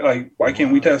 So like, why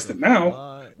can't we test it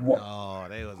now? No,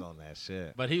 they was on that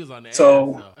shit. But he was on that.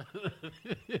 So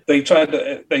they tried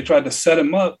to set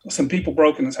him up. Some people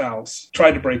broke in his house,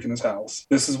 tried to break in his house.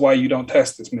 This is why you don't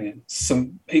test this man.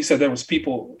 He said there was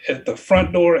people at the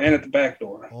front door and at the back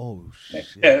door. Oh shit.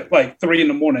 At like 3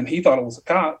 a.m. He thought it was the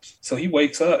cops. So he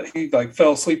wakes up. He like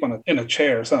fell asleep in a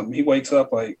chair or something. He wakes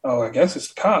up like, oh, I guess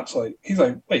it's the cops. Like he's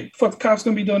like, wait, what the cops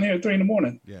gonna be doing here at 3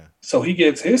 a.m? Yeah. So he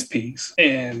gets his piece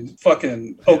and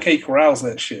fucking OK corrals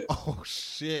that shit. Oh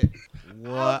shit.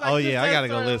 What? Oh yeah, I gotta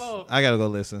go listen. I gotta go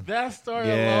listen. That story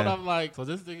alone, I'm like, so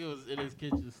this nigga was in his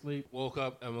kitchen asleep, woke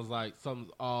up and was like,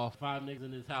 something's off. 5 niggas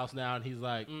in his house now, and he's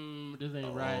like, this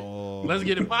ain't right. Let's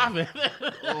get it popping.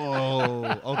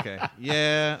 Okay.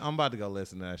 Yeah, I'm about to go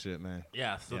listen to that shit, man.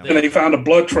 Yeah. So and they found a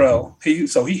blood trail. He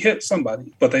hit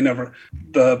somebody, but they never.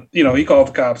 He called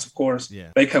the cops, of course.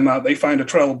 Yeah. They come out, they find a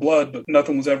trail of blood, but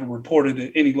nothing was ever reported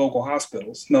at any local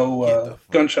hospitals. No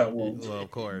gunshot wounds. Well, of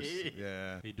course.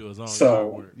 Yeah. He do his own.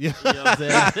 So, yeah. You know what I'm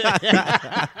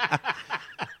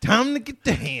time to get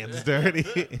the hands dirty.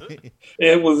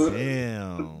 It was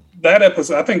that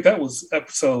episode. I think that was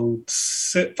episode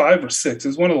 5 or 6. It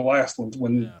was one of the last ones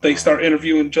when they start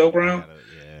interviewing Joe Brown.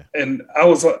 And I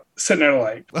was sitting there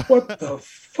like, what the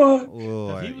fuck?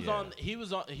 He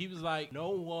was like, no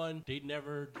one,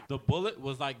 the bullet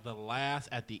was like the last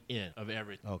at the end of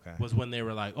everything. Okay. Was when they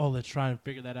were like, oh, let's try and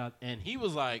figure that out. And he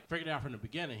was like, figured it out from the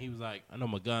beginning. He was like, I know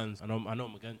my gun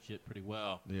shit pretty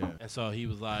well. Yeah. And so he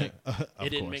was like,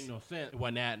 it didn't make no sense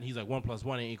when that. And he's like, 1 +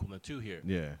 1 ain't equal to 2 here.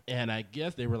 Yeah. And I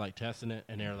guess they were like testing it,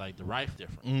 and they're like, the rifle's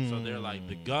different. So they're like,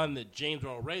 the gun that James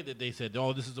Earl Ray that they said,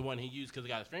 oh, this is the one he used because it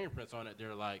got his fingerprints on it.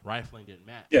 They're like, rifling didn't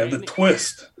match. Yeah, the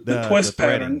twist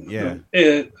pattern. Yeah,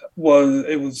 it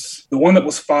was the one that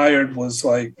was fired was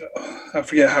like, I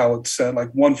forget how it said,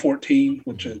 like 114,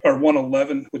 or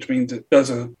 111, which means it does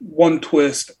a one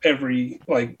twist every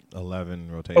like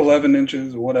 11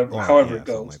 inches or whatever, however it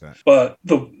goes. Like but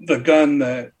the gun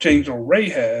that James Earl Ray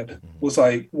had was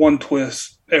like one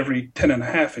twist every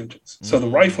 10.5 inches. So the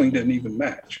rifling didn't even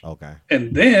match. Okay.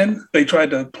 And then they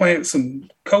tried to plant some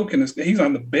coke in he's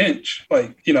on the bench,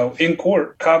 like, in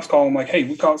court. Cops call him like, hey,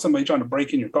 we caught somebody trying to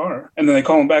break in your car. And then they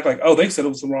call him back like, oh, they said it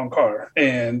was the wrong car.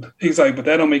 And he's like, but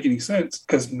that don't make any sense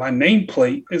because my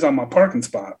nameplate is on my parking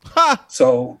spot.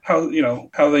 So how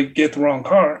they get the wrong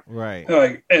car? Right.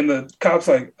 Like, and the cops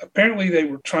like, apparently they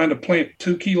were trying to plant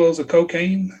 2 kilos of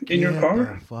cocaine in your car.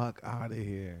 Get the fuck out of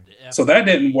here. So that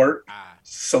didn't work.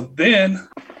 So then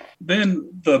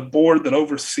the board that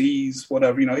oversees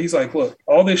whatever, he's like, look,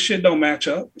 all this shit don't match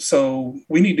up. So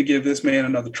we need to give this man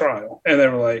another trial. And they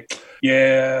were like,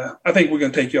 yeah, I think we're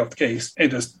going to take you off the case,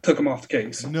 and just took him off the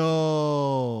case.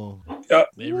 No.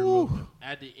 They removed him.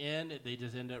 At the end, they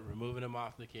just ended up removing him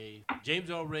off the case. James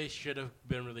Earl Ray should have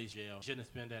been released jail. Shouldn't have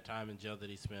spent that time in jail that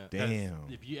he spent. Damn.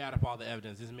 If you add up all the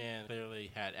evidence, this man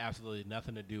clearly had absolutely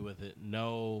nothing to do with it.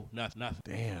 No, nothing.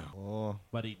 Damn. Oh.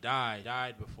 But he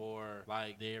died before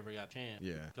like they ever got a chance.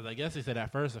 Yeah. Because I guess they said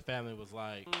at first the family was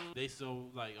like, they still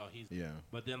like, oh, he's. Yeah.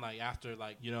 But then like after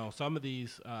like, you know, some of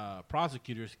these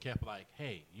prosecutors kept like,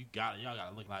 hey, y'all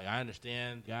gotta look like, I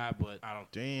understand, guy, but I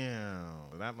don't.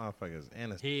 Damn. That motherfucker's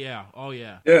innocent. Yeah. Oh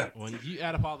yeah. Yeah. When you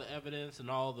add up all the evidence and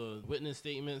all the witness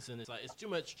statements, and it's like it's too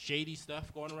much shady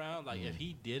stuff going around. Like if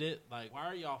he did it, like why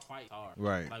are y'all fighting hard?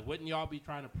 Right. Like wouldn't y'all be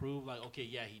trying to prove like, okay,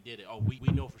 yeah, he did it. Oh, we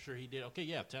know for sure he did it. Okay,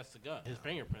 yeah, test the gun, his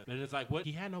fingerprint. And it's like, what?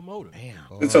 He had no motive.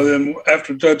 Damn. And so then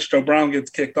after Judge Joe Brown gets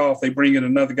kicked off, they bring in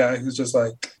another guy who's just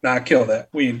like, nah, kill that.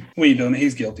 We ain't doing it.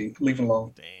 He's guilty. Leave him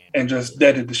alone. Damn. And just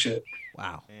deaded the shit.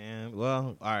 Wow. And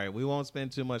well, all right, we won't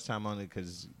spend too much time on it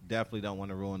because definitely don't want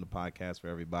to ruin the podcast for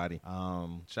everybody.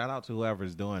 Shout out to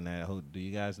whoever's doing that. Do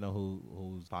you guys know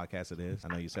whose podcast it is? I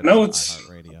know you said it's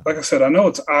iHeartRadio. Like I said, I know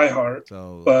it's iHeart.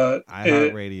 So, but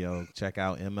iHeartRadio, check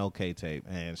out MLK Tape,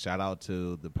 and shout out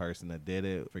to the person that did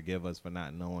it. Forgive us for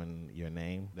not knowing your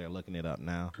name. They're looking it up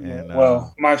now. And,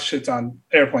 well, my shit's on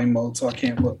airplane mode, so I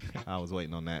can't look. I was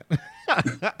waiting on that.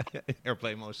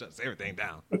 Airplane mode shuts everything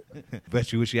down.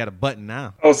 Bet you wish you had a button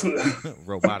now.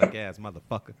 Robotic ass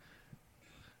motherfucker.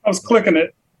 I was clicking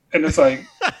it, and it's like,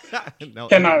 no,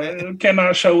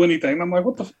 cannot show anything. I'm like,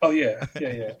 what the? Oh yeah.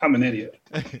 I'm an idiot.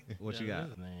 What you got?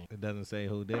 It doesn't say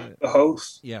who did it. The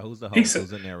host. Yeah, who's the host?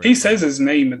 Who's in there? He says his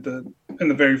name in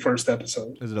the very first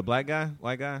episode. Is it a black guy?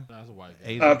 White guy? That's a white guy.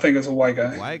 Asian? I think it's a white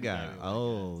guy. White guy.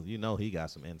 Oh, you know he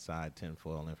got some inside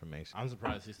tinfoil information. I'm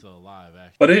surprised he's still alive,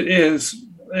 actually. But it is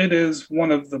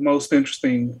one of the most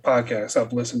interesting podcasts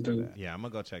I've listened to. Yeah, I'm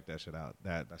gonna go check that shit out.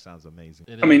 That sounds amazing.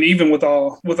 I mean, even with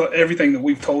everything that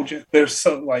we've told you, there's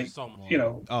so you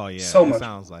know. Oh yeah, so much.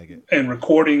 Sounds like it. And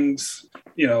recordings,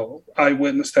 you know,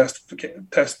 eyewitness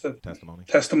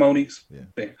testimonies. Yeah.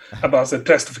 I about to say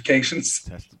testifications.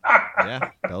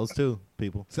 Yeah, those two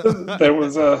people. There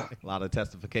was a lot of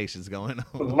testifications going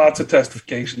on. Lots of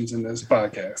testifications in this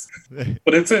podcast.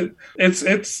 But it's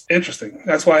interesting.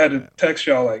 That's why I had to text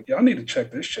y'all like, y'all need to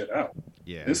check this shit out.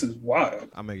 Yeah, this is wild.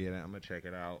 I'm gonna check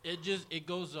it out. It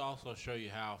goes to also show you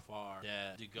how far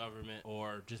that the government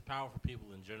or just powerful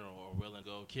people in general are willing to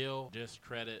go kill,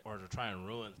 discredit, or to try and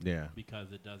ruin. Yeah,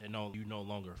 because it doesn't. You no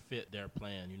longer fit their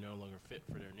plan. You no longer fit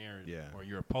for their narrative. Yeah, or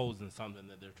you're opposing something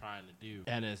that they're trying to do.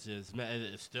 And it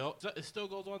still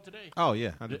goes on today. Oh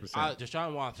yeah, 100%.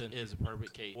 Deshaun Watson is a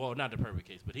perfect case. Well, not the perfect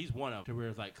case, but he's one of them. Where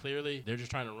it's like clearly they're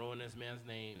just trying to ruin this man's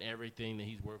name and everything that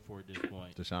he's worked for at this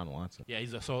point. Deshaun Watson. Yeah,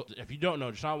 so if you don't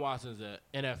know, Deshaun Watson is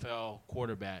an NFL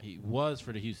quarterback. He was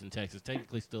for the Houston Texans,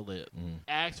 technically still is.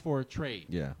 Asked for a trade.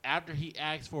 Yeah. After he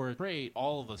asked for a trade,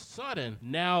 all of a sudden,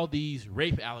 now these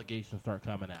rape allegations start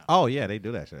coming out. Oh, yeah, they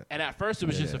do that shit. And at first, it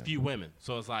was just a few women.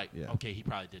 So it's like, okay, he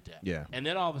probably did that. Yeah. And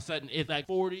then all of a sudden, it's like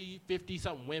 40,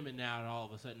 50-something women now, and all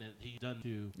of a sudden, he's done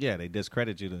to... Yeah, they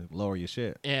discredit you to lower your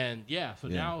shit. And,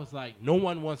 now it's like, no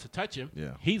one wants to touch him.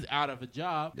 Yeah. He's out of a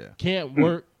job. Yeah. Can't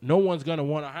work. No one's going to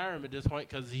want to hire him at this point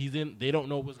because they don't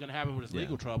know what's going to happen with his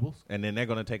legal troubles. And then they're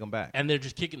going to take him back. And they're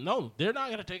just kicking. No, they're not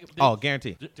going to take him.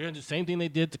 Guarantee. They're going to do the same thing they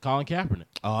did to Colin Kaepernick.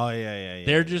 Oh, yeah.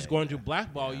 They're just going to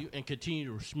blackball you and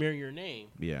continue to smear your name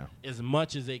as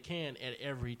much as they can at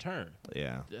every turn.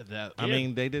 Yeah. I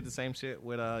mean, they did the same shit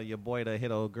with your boy that hit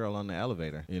a girl on the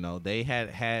elevator. You know, they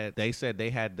said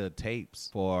they had the tapes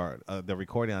for the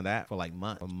recording on that for like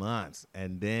months.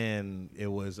 And then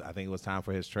I think it was time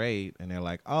for his trade. And they're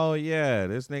like, oh, yeah,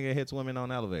 this nigga hits women on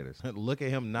elevators. Look at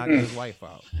him knocking his wife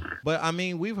out. But I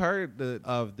mean, we've heard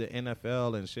of the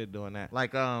NFL and shit doing that.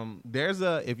 Like,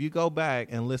 if you go back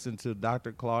and listen to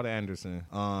Dr. Claude Anderson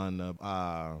on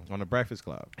the Breakfast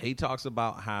Club, he talks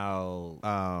about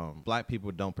how black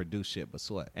people don't produce shit but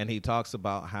sweat. And he talks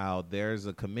about how there's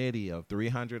a committee of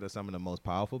 300 of some of the most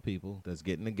powerful people that's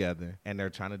getting together and they're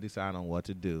trying to decide on what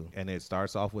to do. And it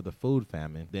starts off with a food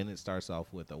famine. Then it starts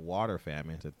off with a water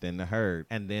famine to thin the herd.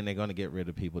 And then they're going to get rid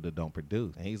of people that don't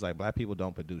produce. And he's like, black people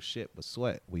don't produce shit but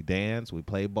sweat. We dance, we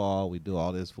play ball, we do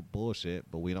all this bullshit,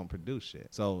 but we don't produce shit.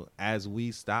 So as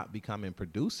we stop becoming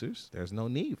producers, there's no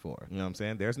need for it. You know what I'm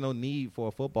saying? There's no need for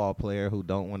a football player who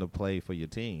don't want to play for your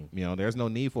team. You know, there's no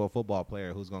need for a football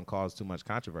player who's going to cause too much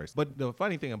controversy. But the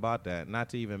funny thing about that, not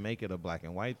to even make it a black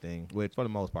and white thing, which for the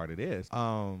most part it is,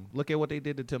 look at what they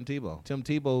did to Tim Tebow. Tim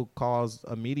Tebow caused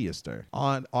a media stir.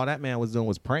 All that man was doing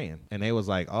was praying. And they was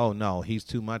like, oh no, he's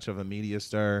too much of a media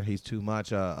stir. He's too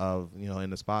much of, in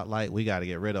the spotlight. We got to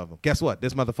get rid of him. Guess what?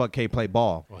 This motherfucker can't play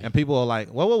ball. And people are like,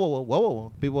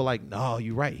 whoa. People are like, no,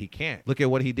 you're right. He can't. Look at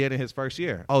what he did in his first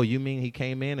year. Oh, you mean he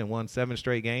came in and won 7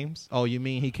 straight games? Oh, you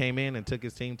mean he came in and took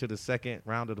his team to the second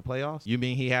round of the playoffs? You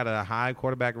mean he had a high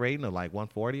quarterback rating of like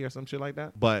 140 or some shit like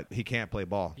that? But he can't play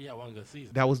ball. Yeah, one good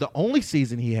season. That was the only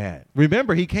season he had.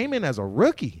 Remember, he came in as a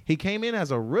rookie.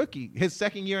 His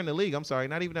second year in the league. I'm sorry,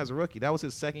 not even as a rookie. That was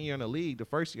his second year in the league. The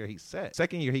first year he set.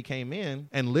 Second year he came in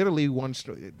and literally won.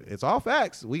 It's all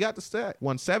facts. We got the stat.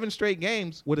 Won 7 straight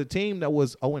games with a team that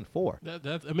was 0-4.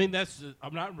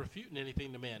 I'm not refuting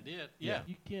anything the man did. Yeah.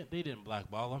 You can't. They didn't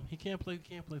blackball him. He can't play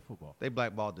football. They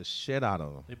blackballed the shit out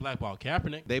of him. They blackballed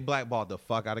Kaepernick. They blackballed the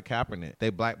fuck out of Kaepernick. They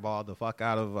blackballed the fuck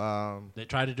out of. They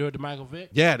tried to do it to Michael Vick.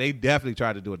 Yeah, they definitely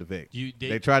tried to do it to Vick.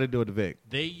 They tried to do it to Vick.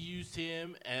 They used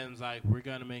him and was like, we're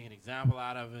gonna make an example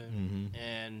out of him.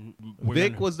 And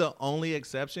Vick was the only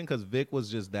exception because Vick was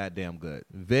just that damn good.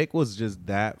 Vick was just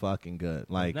that fucking good.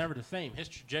 Like, never the same. His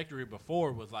trajectory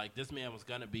before was like this man was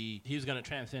gonna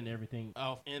transcend everything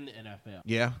else in the NFL.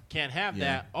 Yeah, can't have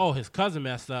that. Oh, his cousin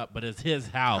messed up, but it's his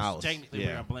house. Technically,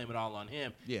 we're gonna blame it all on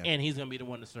him. Yeah, and he's gonna be the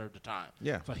one to serve the time.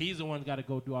 Yeah, so he's the one who's got to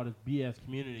go do all this BS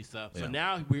community stuff. So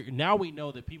now we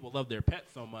know that people love their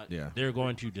pets so much. Yeah, they're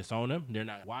going to disown him. They're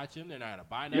not watching. They're not gonna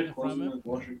buy nothing from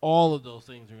him. All of those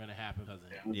things are gonna happen because of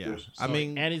him. Yeah, so,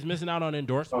 and he's missing out on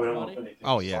endorsement money.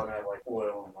 Oh yeah.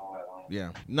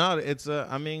 Yeah. No, it's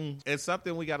it's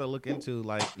something we got to look into.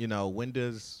 Like, when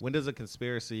does a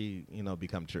conspiracy,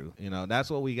 become true? That's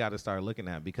what we got to start looking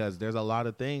at, because there's a lot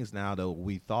of things now that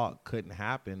we thought couldn't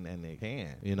happen and they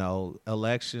can.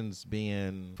 Elections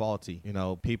being faulty,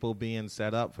 people being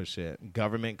set up for shit,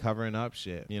 government covering up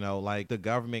shit. Like the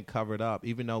government covered up,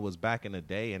 even though it was back in the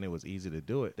day and it was easy to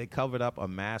do it. They covered up a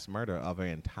mass murder of an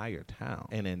entire town,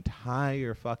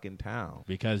 fucking town.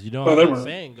 Because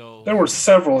saying goes, there were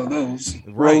several of those.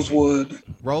 Right. Rosewood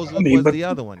was the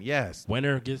other one. Yes.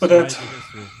 Winner gets to write the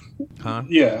history. Huh?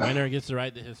 Yeah. Winner gets to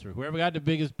write the history. Whoever got the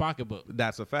biggest pocketbook.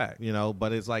 That's a fact.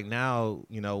 But it's like now,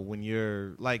 when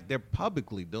you're like, they're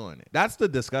publicly doing it. That's the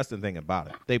disgusting thing about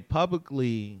it. They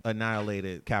publicly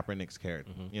annihilated Kaepernick's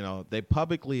character. Mm-hmm. They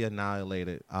publicly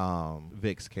annihilated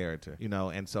Vick's character.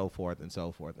 And so forth and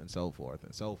so forth and so forth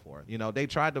and so forth. They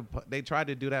tried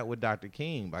to do that with Dr.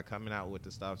 King by coming out with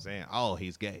the stuff saying, "Oh,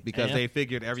 he's gay," because they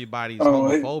figured everybody's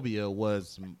homophobia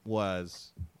was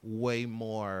way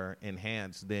more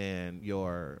enhanced than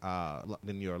your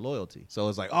loyalty. So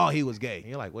it's like, oh, he was gay. And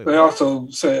you're like, wait. They also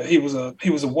said he was a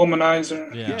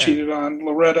womanizer. Yeah. He cheated on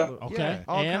Loretta. Okay, yeah,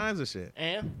 all kinds of shit.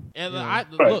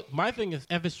 Look, my thing is,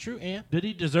 if it's true, did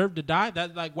he deserve to die?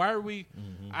 That's like, why are we?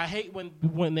 Mm-hmm. I hate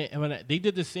when they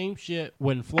did the same shit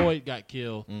when Floyd got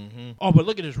killed. Mm-hmm. Oh, but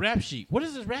look at his rap sheet. What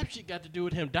does his rap sheet got to do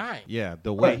with him dying? Yeah,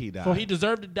 the way he died. So he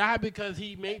deserved to die because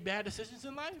he made bad decisions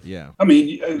in life. Yeah, I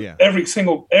mean, every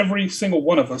single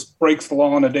one of us breaks the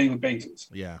law on a daily basis.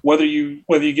 Yeah, whether you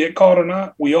get caught or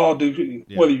not, we all do.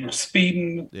 Yeah. Whether you're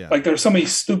speeding, like there's so many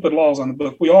stupid laws on the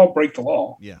book. We all break the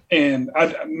law. Yeah, and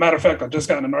matter of fact, I just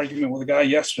got in an argument with a guy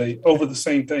yesterday over the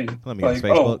same thing. Let me like,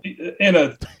 Facebook. But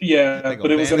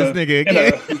it was in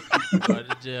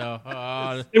a jail.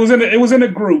 It was in a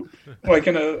group, like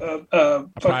in a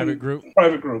private group.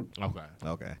 Private group. Okay.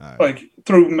 All right. Like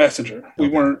through Messenger.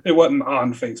 It wasn't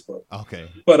on Facebook. Okay.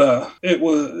 But it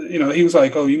was, he was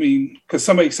like, "Oh, you mean?" Because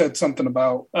somebody said something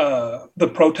about the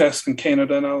protests in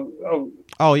Canada, and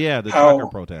the trucker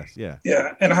protests. Yeah.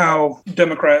 Yeah, and how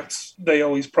Democrats, they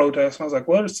always protest. And I was like,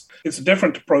 well, it's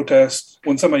different to protest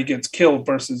when somebody gets killed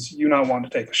versus you not wanting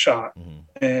to take a shot. Mm-hmm.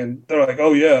 And they're like,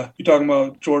 "Oh yeah, you talking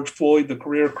about George Floyd, the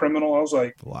career criminal?" I was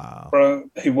like, "Wow, bro,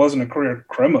 he wasn't a career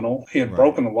criminal. He had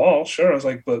broken the law, sure." I was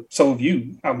like, "But so have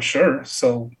you, I'm sure.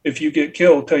 So if you get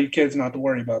killed, tell your kids not to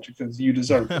worry about you because you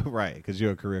deserve it." Right, because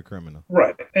you're a career criminal.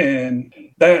 Right, and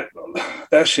that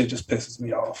shit just pisses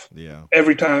me off. Yeah,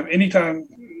 anytime.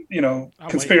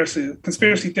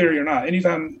 Conspiracy theory or not,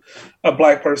 anytime a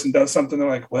black person does something, they're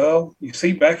like, "Well, you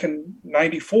see, back in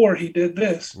 '94, he did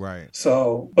this." Right.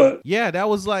 So, but yeah, that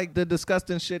was like the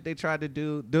disgusting shit they tried to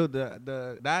do.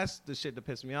 That's the shit that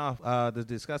pissed me off. The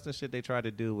disgusting shit they tried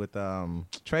to do with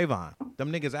Trayvon.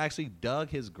 Them niggas actually dug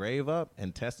his grave up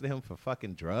and tested him for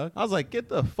fucking drugs. I was like, get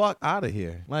the fuck out of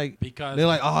here. Like, because they're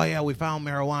like, "Oh yeah, we found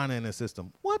marijuana in the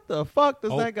system." What the fuck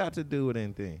does that got to do with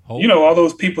anything? Hope. You know, all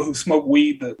those people who smoke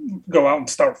weed that go out and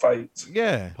start fights.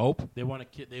 Yeah. Hope. They want to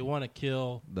kill. They want to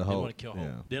kill. The Hope. They want to kill Hope.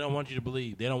 Yeah. They don't want you to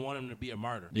believe. They don't want him to be a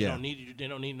martyr. They don't need you. They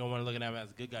don't need no one looking at him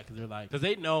as a good guy because they're like, because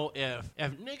they know if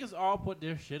niggas all put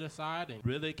their shit aside and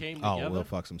really came together, we'll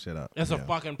fuck some shit up. It's a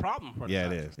fucking problem for them. Yeah,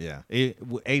 it is. Yeah,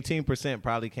 18%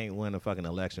 probably can't win a fucking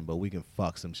election, but we can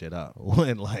fuck some shit up.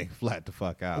 Win like flat the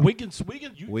fuck out. We can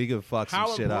fuck some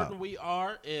shit up. How important we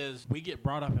are is we get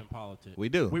brought up in politics. We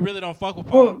do. We really don't fuck with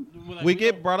politics. We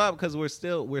get brought up because we're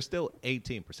still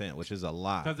 18%, which is a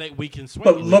lot. Because we can swing.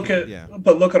 But look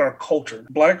at our culture.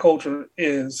 Black culture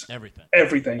is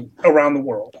everything around the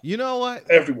world. You know what?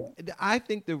 Everyone. I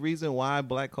think the reason why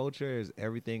black culture is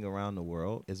everything around the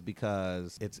world is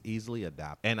because it's easily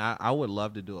adaptable. And I would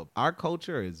love to do it. Our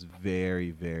culture is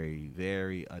very, very,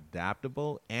 very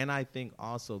adaptable. And I think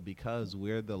also because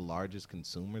we're the largest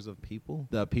consumers of people,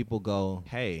 the people go,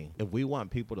 hey, if we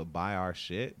want people to buy our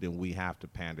shit, then we have to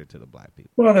pander to the black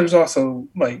people. Well, there's also,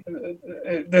 like,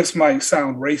 this might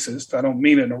sound racist. I don't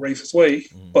mean it in a racist way,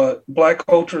 but black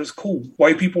culture is cool.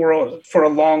 White people were, for a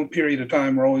long period of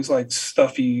time, were always like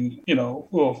stuffy, you know,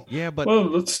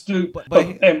 let's do.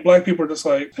 And black people are just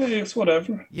like, hey, it's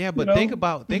whatever. Yeah, but think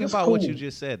about cool. What you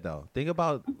just said, though. Think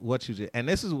about what you just, and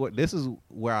this is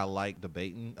where I like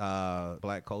debating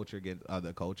black culture against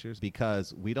other cultures,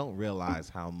 because we don't realize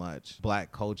how much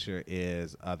black culture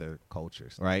is other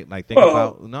cultures, right? Like think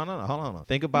about hold on.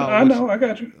 Think about I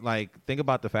got you. Like think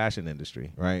about the fashion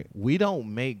industry, right? We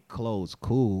don't make clothes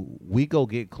cool. We go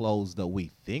get clothes that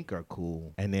we think are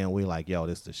cool, and then we're like, yo,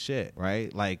 this the shit,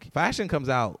 right? Like fashion comes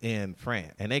out in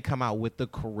France, and they come out with the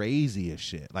craziest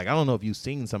shit. Like I don't know if you've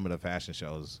seen some of the fashion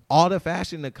shows. All the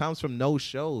fashion that comes from those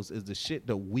shows is the shit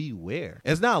that we wear.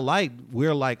 It's not like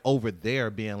we're like over there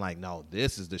being like, no,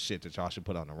 this is the shit that y'all should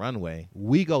put on the runway.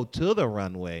 We go to the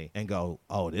runway and go,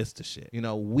 oh, this the shit. You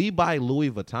know, we buy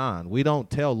Louis Vuitton. We don't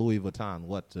tell Louis Vuitton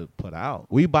what to put out.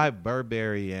 We buy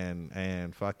Burberry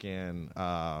and fucking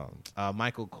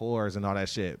Michael Kors and all that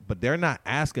shit. But they're not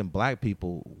asking black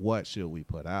people what should we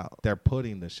put out. They're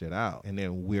putting the shit out, and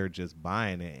then we're just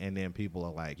buying it, and then people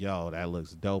are like, yo, that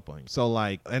looks dope on you. So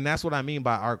like, and that's what I mean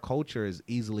by our culture is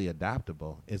easily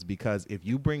adaptable, is because if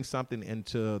you bring something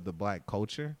into the black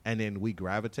culture and then we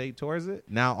gravitate towards it,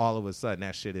 now all of a sudden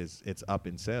that shit it's up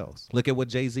in sales. Look at what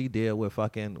Jay-Z did with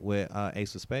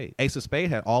Ace of Spades. Ace of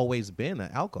Spades had always been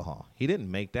an alcohol. He didn't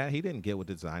make that. He didn't get with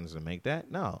the designers to make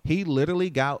that. No, he literally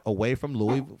got away from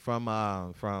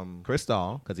from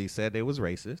Cristal because he said they was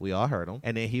racist. We all heard him.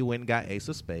 And then he went and got Ace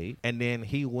of Spades, and then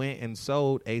he went and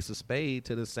sold Ace of Spades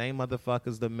to the same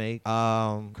motherfuckers that make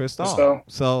Cristal.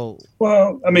 So,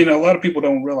 well, I mean, a lot of people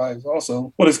don't realize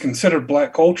also what is considered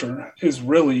black culture is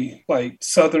really like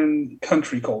Southern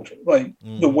country culture. Like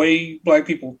the way black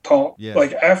people talk. Yeah.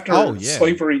 Like after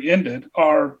slavery ended,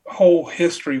 our whole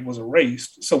history was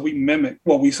erased. So we mimic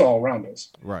what we saw around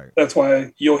us. Right. That's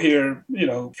why you'll hear, you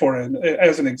know,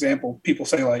 as an example, people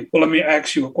say like, well, let me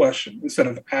ask you a question instead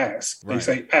of ask. Right. They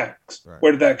say ask. Right.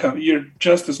 Where did that come? You're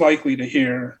just as likely to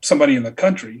hear somebody in the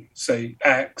country say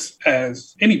ask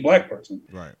as any black person.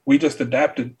 Right. We just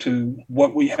adapted to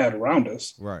what we had around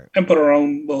us. Right. And put our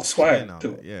own little swag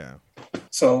to it. Yeah.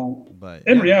 So,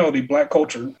 in reality, black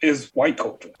culture is white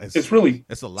culture.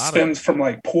 It's a lot stems from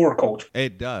like poor culture.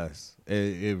 It does.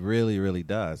 It really, really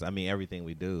does. I mean, everything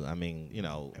we do. I mean, you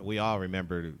know, we all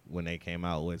remember when they came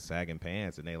out with sagging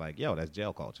pants, and they like, yo, that's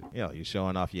jail culture. Yo, you're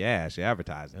showing off your ass, you're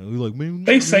advertising. And we're like, man,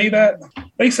 they say that,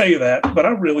 but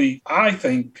I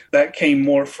think that came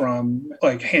more from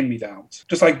like hand-me-downs.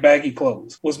 Just like baggy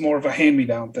clothes was more of a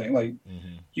hand-me-down thing. Like.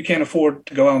 Mm-hmm. You can't afford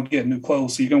to go out and get new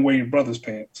clothes, so you're going to wear your brother's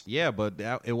pants. Yeah, but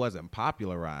it wasn't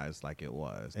popularized like it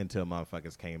was until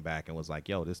motherfuckers came back and was like,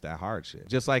 yo, this that hard shit.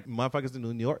 Just like motherfuckers in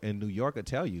New York would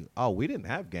tell you, oh, we didn't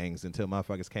have gangs until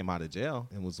motherfuckers came out of jail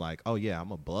and was like, oh, yeah,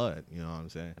 I'm a blood. You know what I'm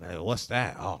saying? Like, what's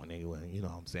that? Oh, nigga, you know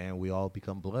what I'm saying? We all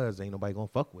become bloods. Ain't nobody going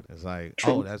to fuck with it. It's like,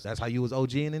 true. Oh, that's how you was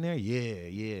OGing in there?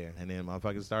 Yeah. And then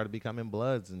motherfuckers started becoming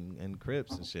bloods and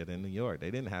Crips and shit in New York.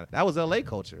 They didn't have that. Was LA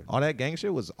culture. All that gang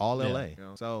shit was all LA. You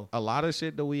know? So a lot of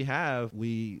shit that we have,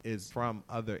 is from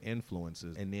other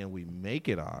influences, and then we make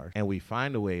it ours, and we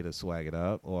find a way to swag it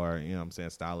up, or you know what I'm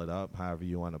saying, style it up, however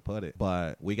you want to put it.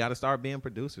 But we got to start being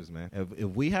producers, man. If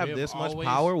we have this much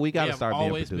power, we got to start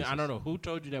being producers. I don't know who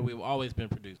told you that we've always been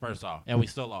producers. First off, and we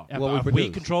still are. If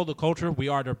we control the culture, we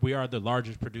are the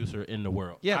largest producer in the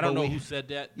world. Yeah, I don't know who said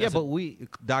that.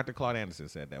 Dr. Claude Anderson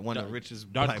said that. One of the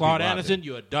richest. Dr. Claude Anderson,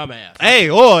 you a dumbass. Hey,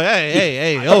 yo,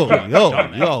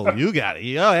 you got it.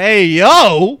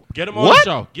 yo. Get him on the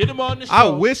show. Get him on the show. I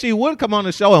wish he would come on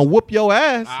the show and whoop your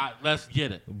ass. Let's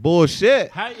get it.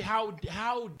 Bullshit. How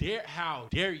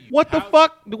dare you? What the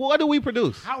fuck? What do we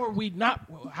produce? How are we not?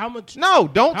 How much? No,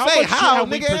 don't say how.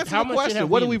 Nigga, answer the question.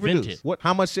 What do we invented? produce?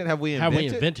 How much shit have we invented?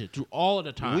 Have we invented through all of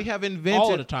the time? We have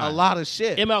invented a lot of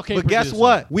shit. MLK but guess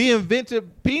what? We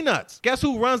invented peanuts. Guess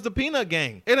who runs the peanut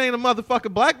gang? It ain't a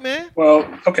motherfucking black man. Well,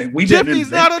 okay, we didn't invent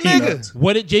Jiffy's not a peanuts. nigga.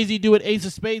 What did Jay-Z do at Ace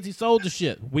of Spades? He sold the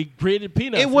shit. We created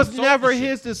peanuts. It was never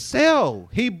his to sell.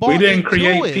 He bought. We didn't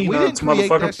create peanuts,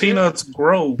 motherfucker. Peanuts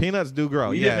grow. Peanuts do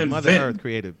grow. Yeah, Mother Earth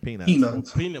created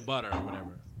peanuts. Peanut butter or whatever.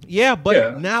 Yeah,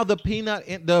 but now the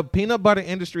peanut butter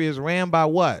industry is ran by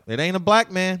what? It ain't a black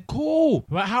man. Cool.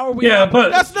 But how are we? Yeah, but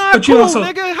that's not cool,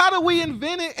 nigga. How do we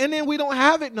invent it and then we don't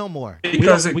have it no more?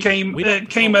 Because it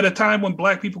came at a time when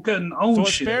black people couldn't own shit. So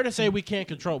it's fair to say we can't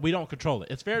control. We don't control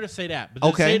it. It's fair to say that.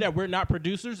 But to say that we're not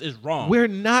producers is wrong. We're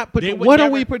not. What are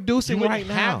we producing right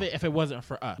now? Have it if it wasn't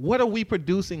for us. What are we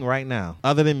producing right now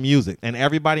other than music? And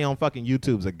everybody on fucking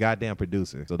YouTube's a goddamn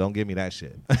producer. So don't give me that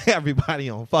shit. Everybody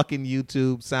on fucking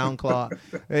YouTube, SoundCloud.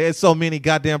 There's so many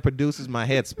goddamn producers, my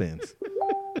head spins.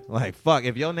 Like, fuck,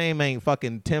 if your name ain't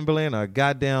fucking Timberland or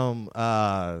goddamn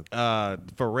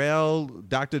Pharrell,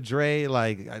 Dr. Dre,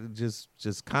 like,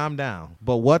 just calm down.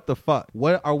 But what the fuck?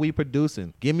 What are we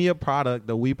producing? Give me a product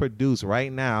that we produce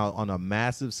right now on a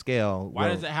massive scale. Why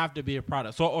does it have to be a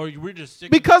product? So, or we're just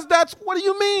sick because that's, what do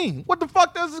you mean? What the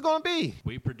fuck is it gonna be?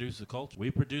 We produce the culture.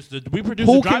 We produce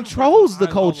Who controls the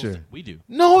culture? We do.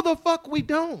 No, the fuck we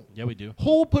don't. Yeah, we do.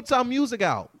 Who puts our music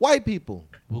out? White people.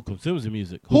 Who consumes the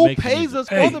music? Who pays us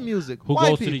for the music? Who White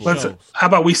goes people. to these shows? How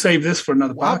about we save this for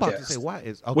another podcast? I'm about to say, why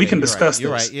is okay, we can discuss this.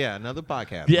 You're right. Yeah, another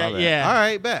podcast. Yeah. All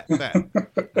right, bet.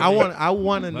 I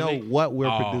want to know what we're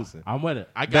producing. I'm with it.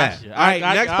 I got you. All right,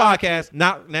 next podcast.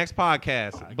 Not next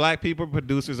podcast. Black people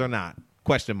producers or not?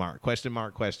 Question mark.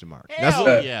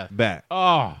 That's yeah. Bet.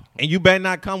 Oh. And you better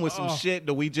not come with some shit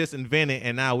that we just invented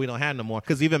and now we don't have no more.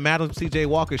 Because even Madam C.J.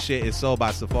 Walker shit is sold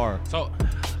by Sephora. So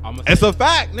it's a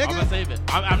fact, nigga. I'm gonna save it.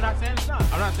 I'm not saying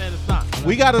it's not.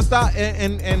 We gotta stop.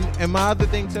 And my other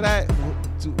thing to that,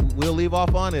 we'll leave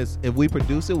off on is if we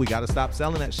produce it, we gotta stop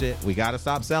selling that shit. We gotta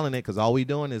stop selling it because all we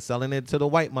doing is selling it to the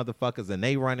white motherfuckers and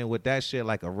they running with that shit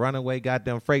like a runaway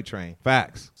goddamn freight train.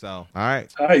 Facts. So, all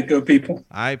right. All right, good people.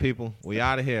 All right, people. We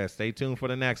out of here. Stay tuned for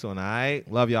the next one. All right.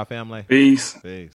 Love y'all, family. Peace.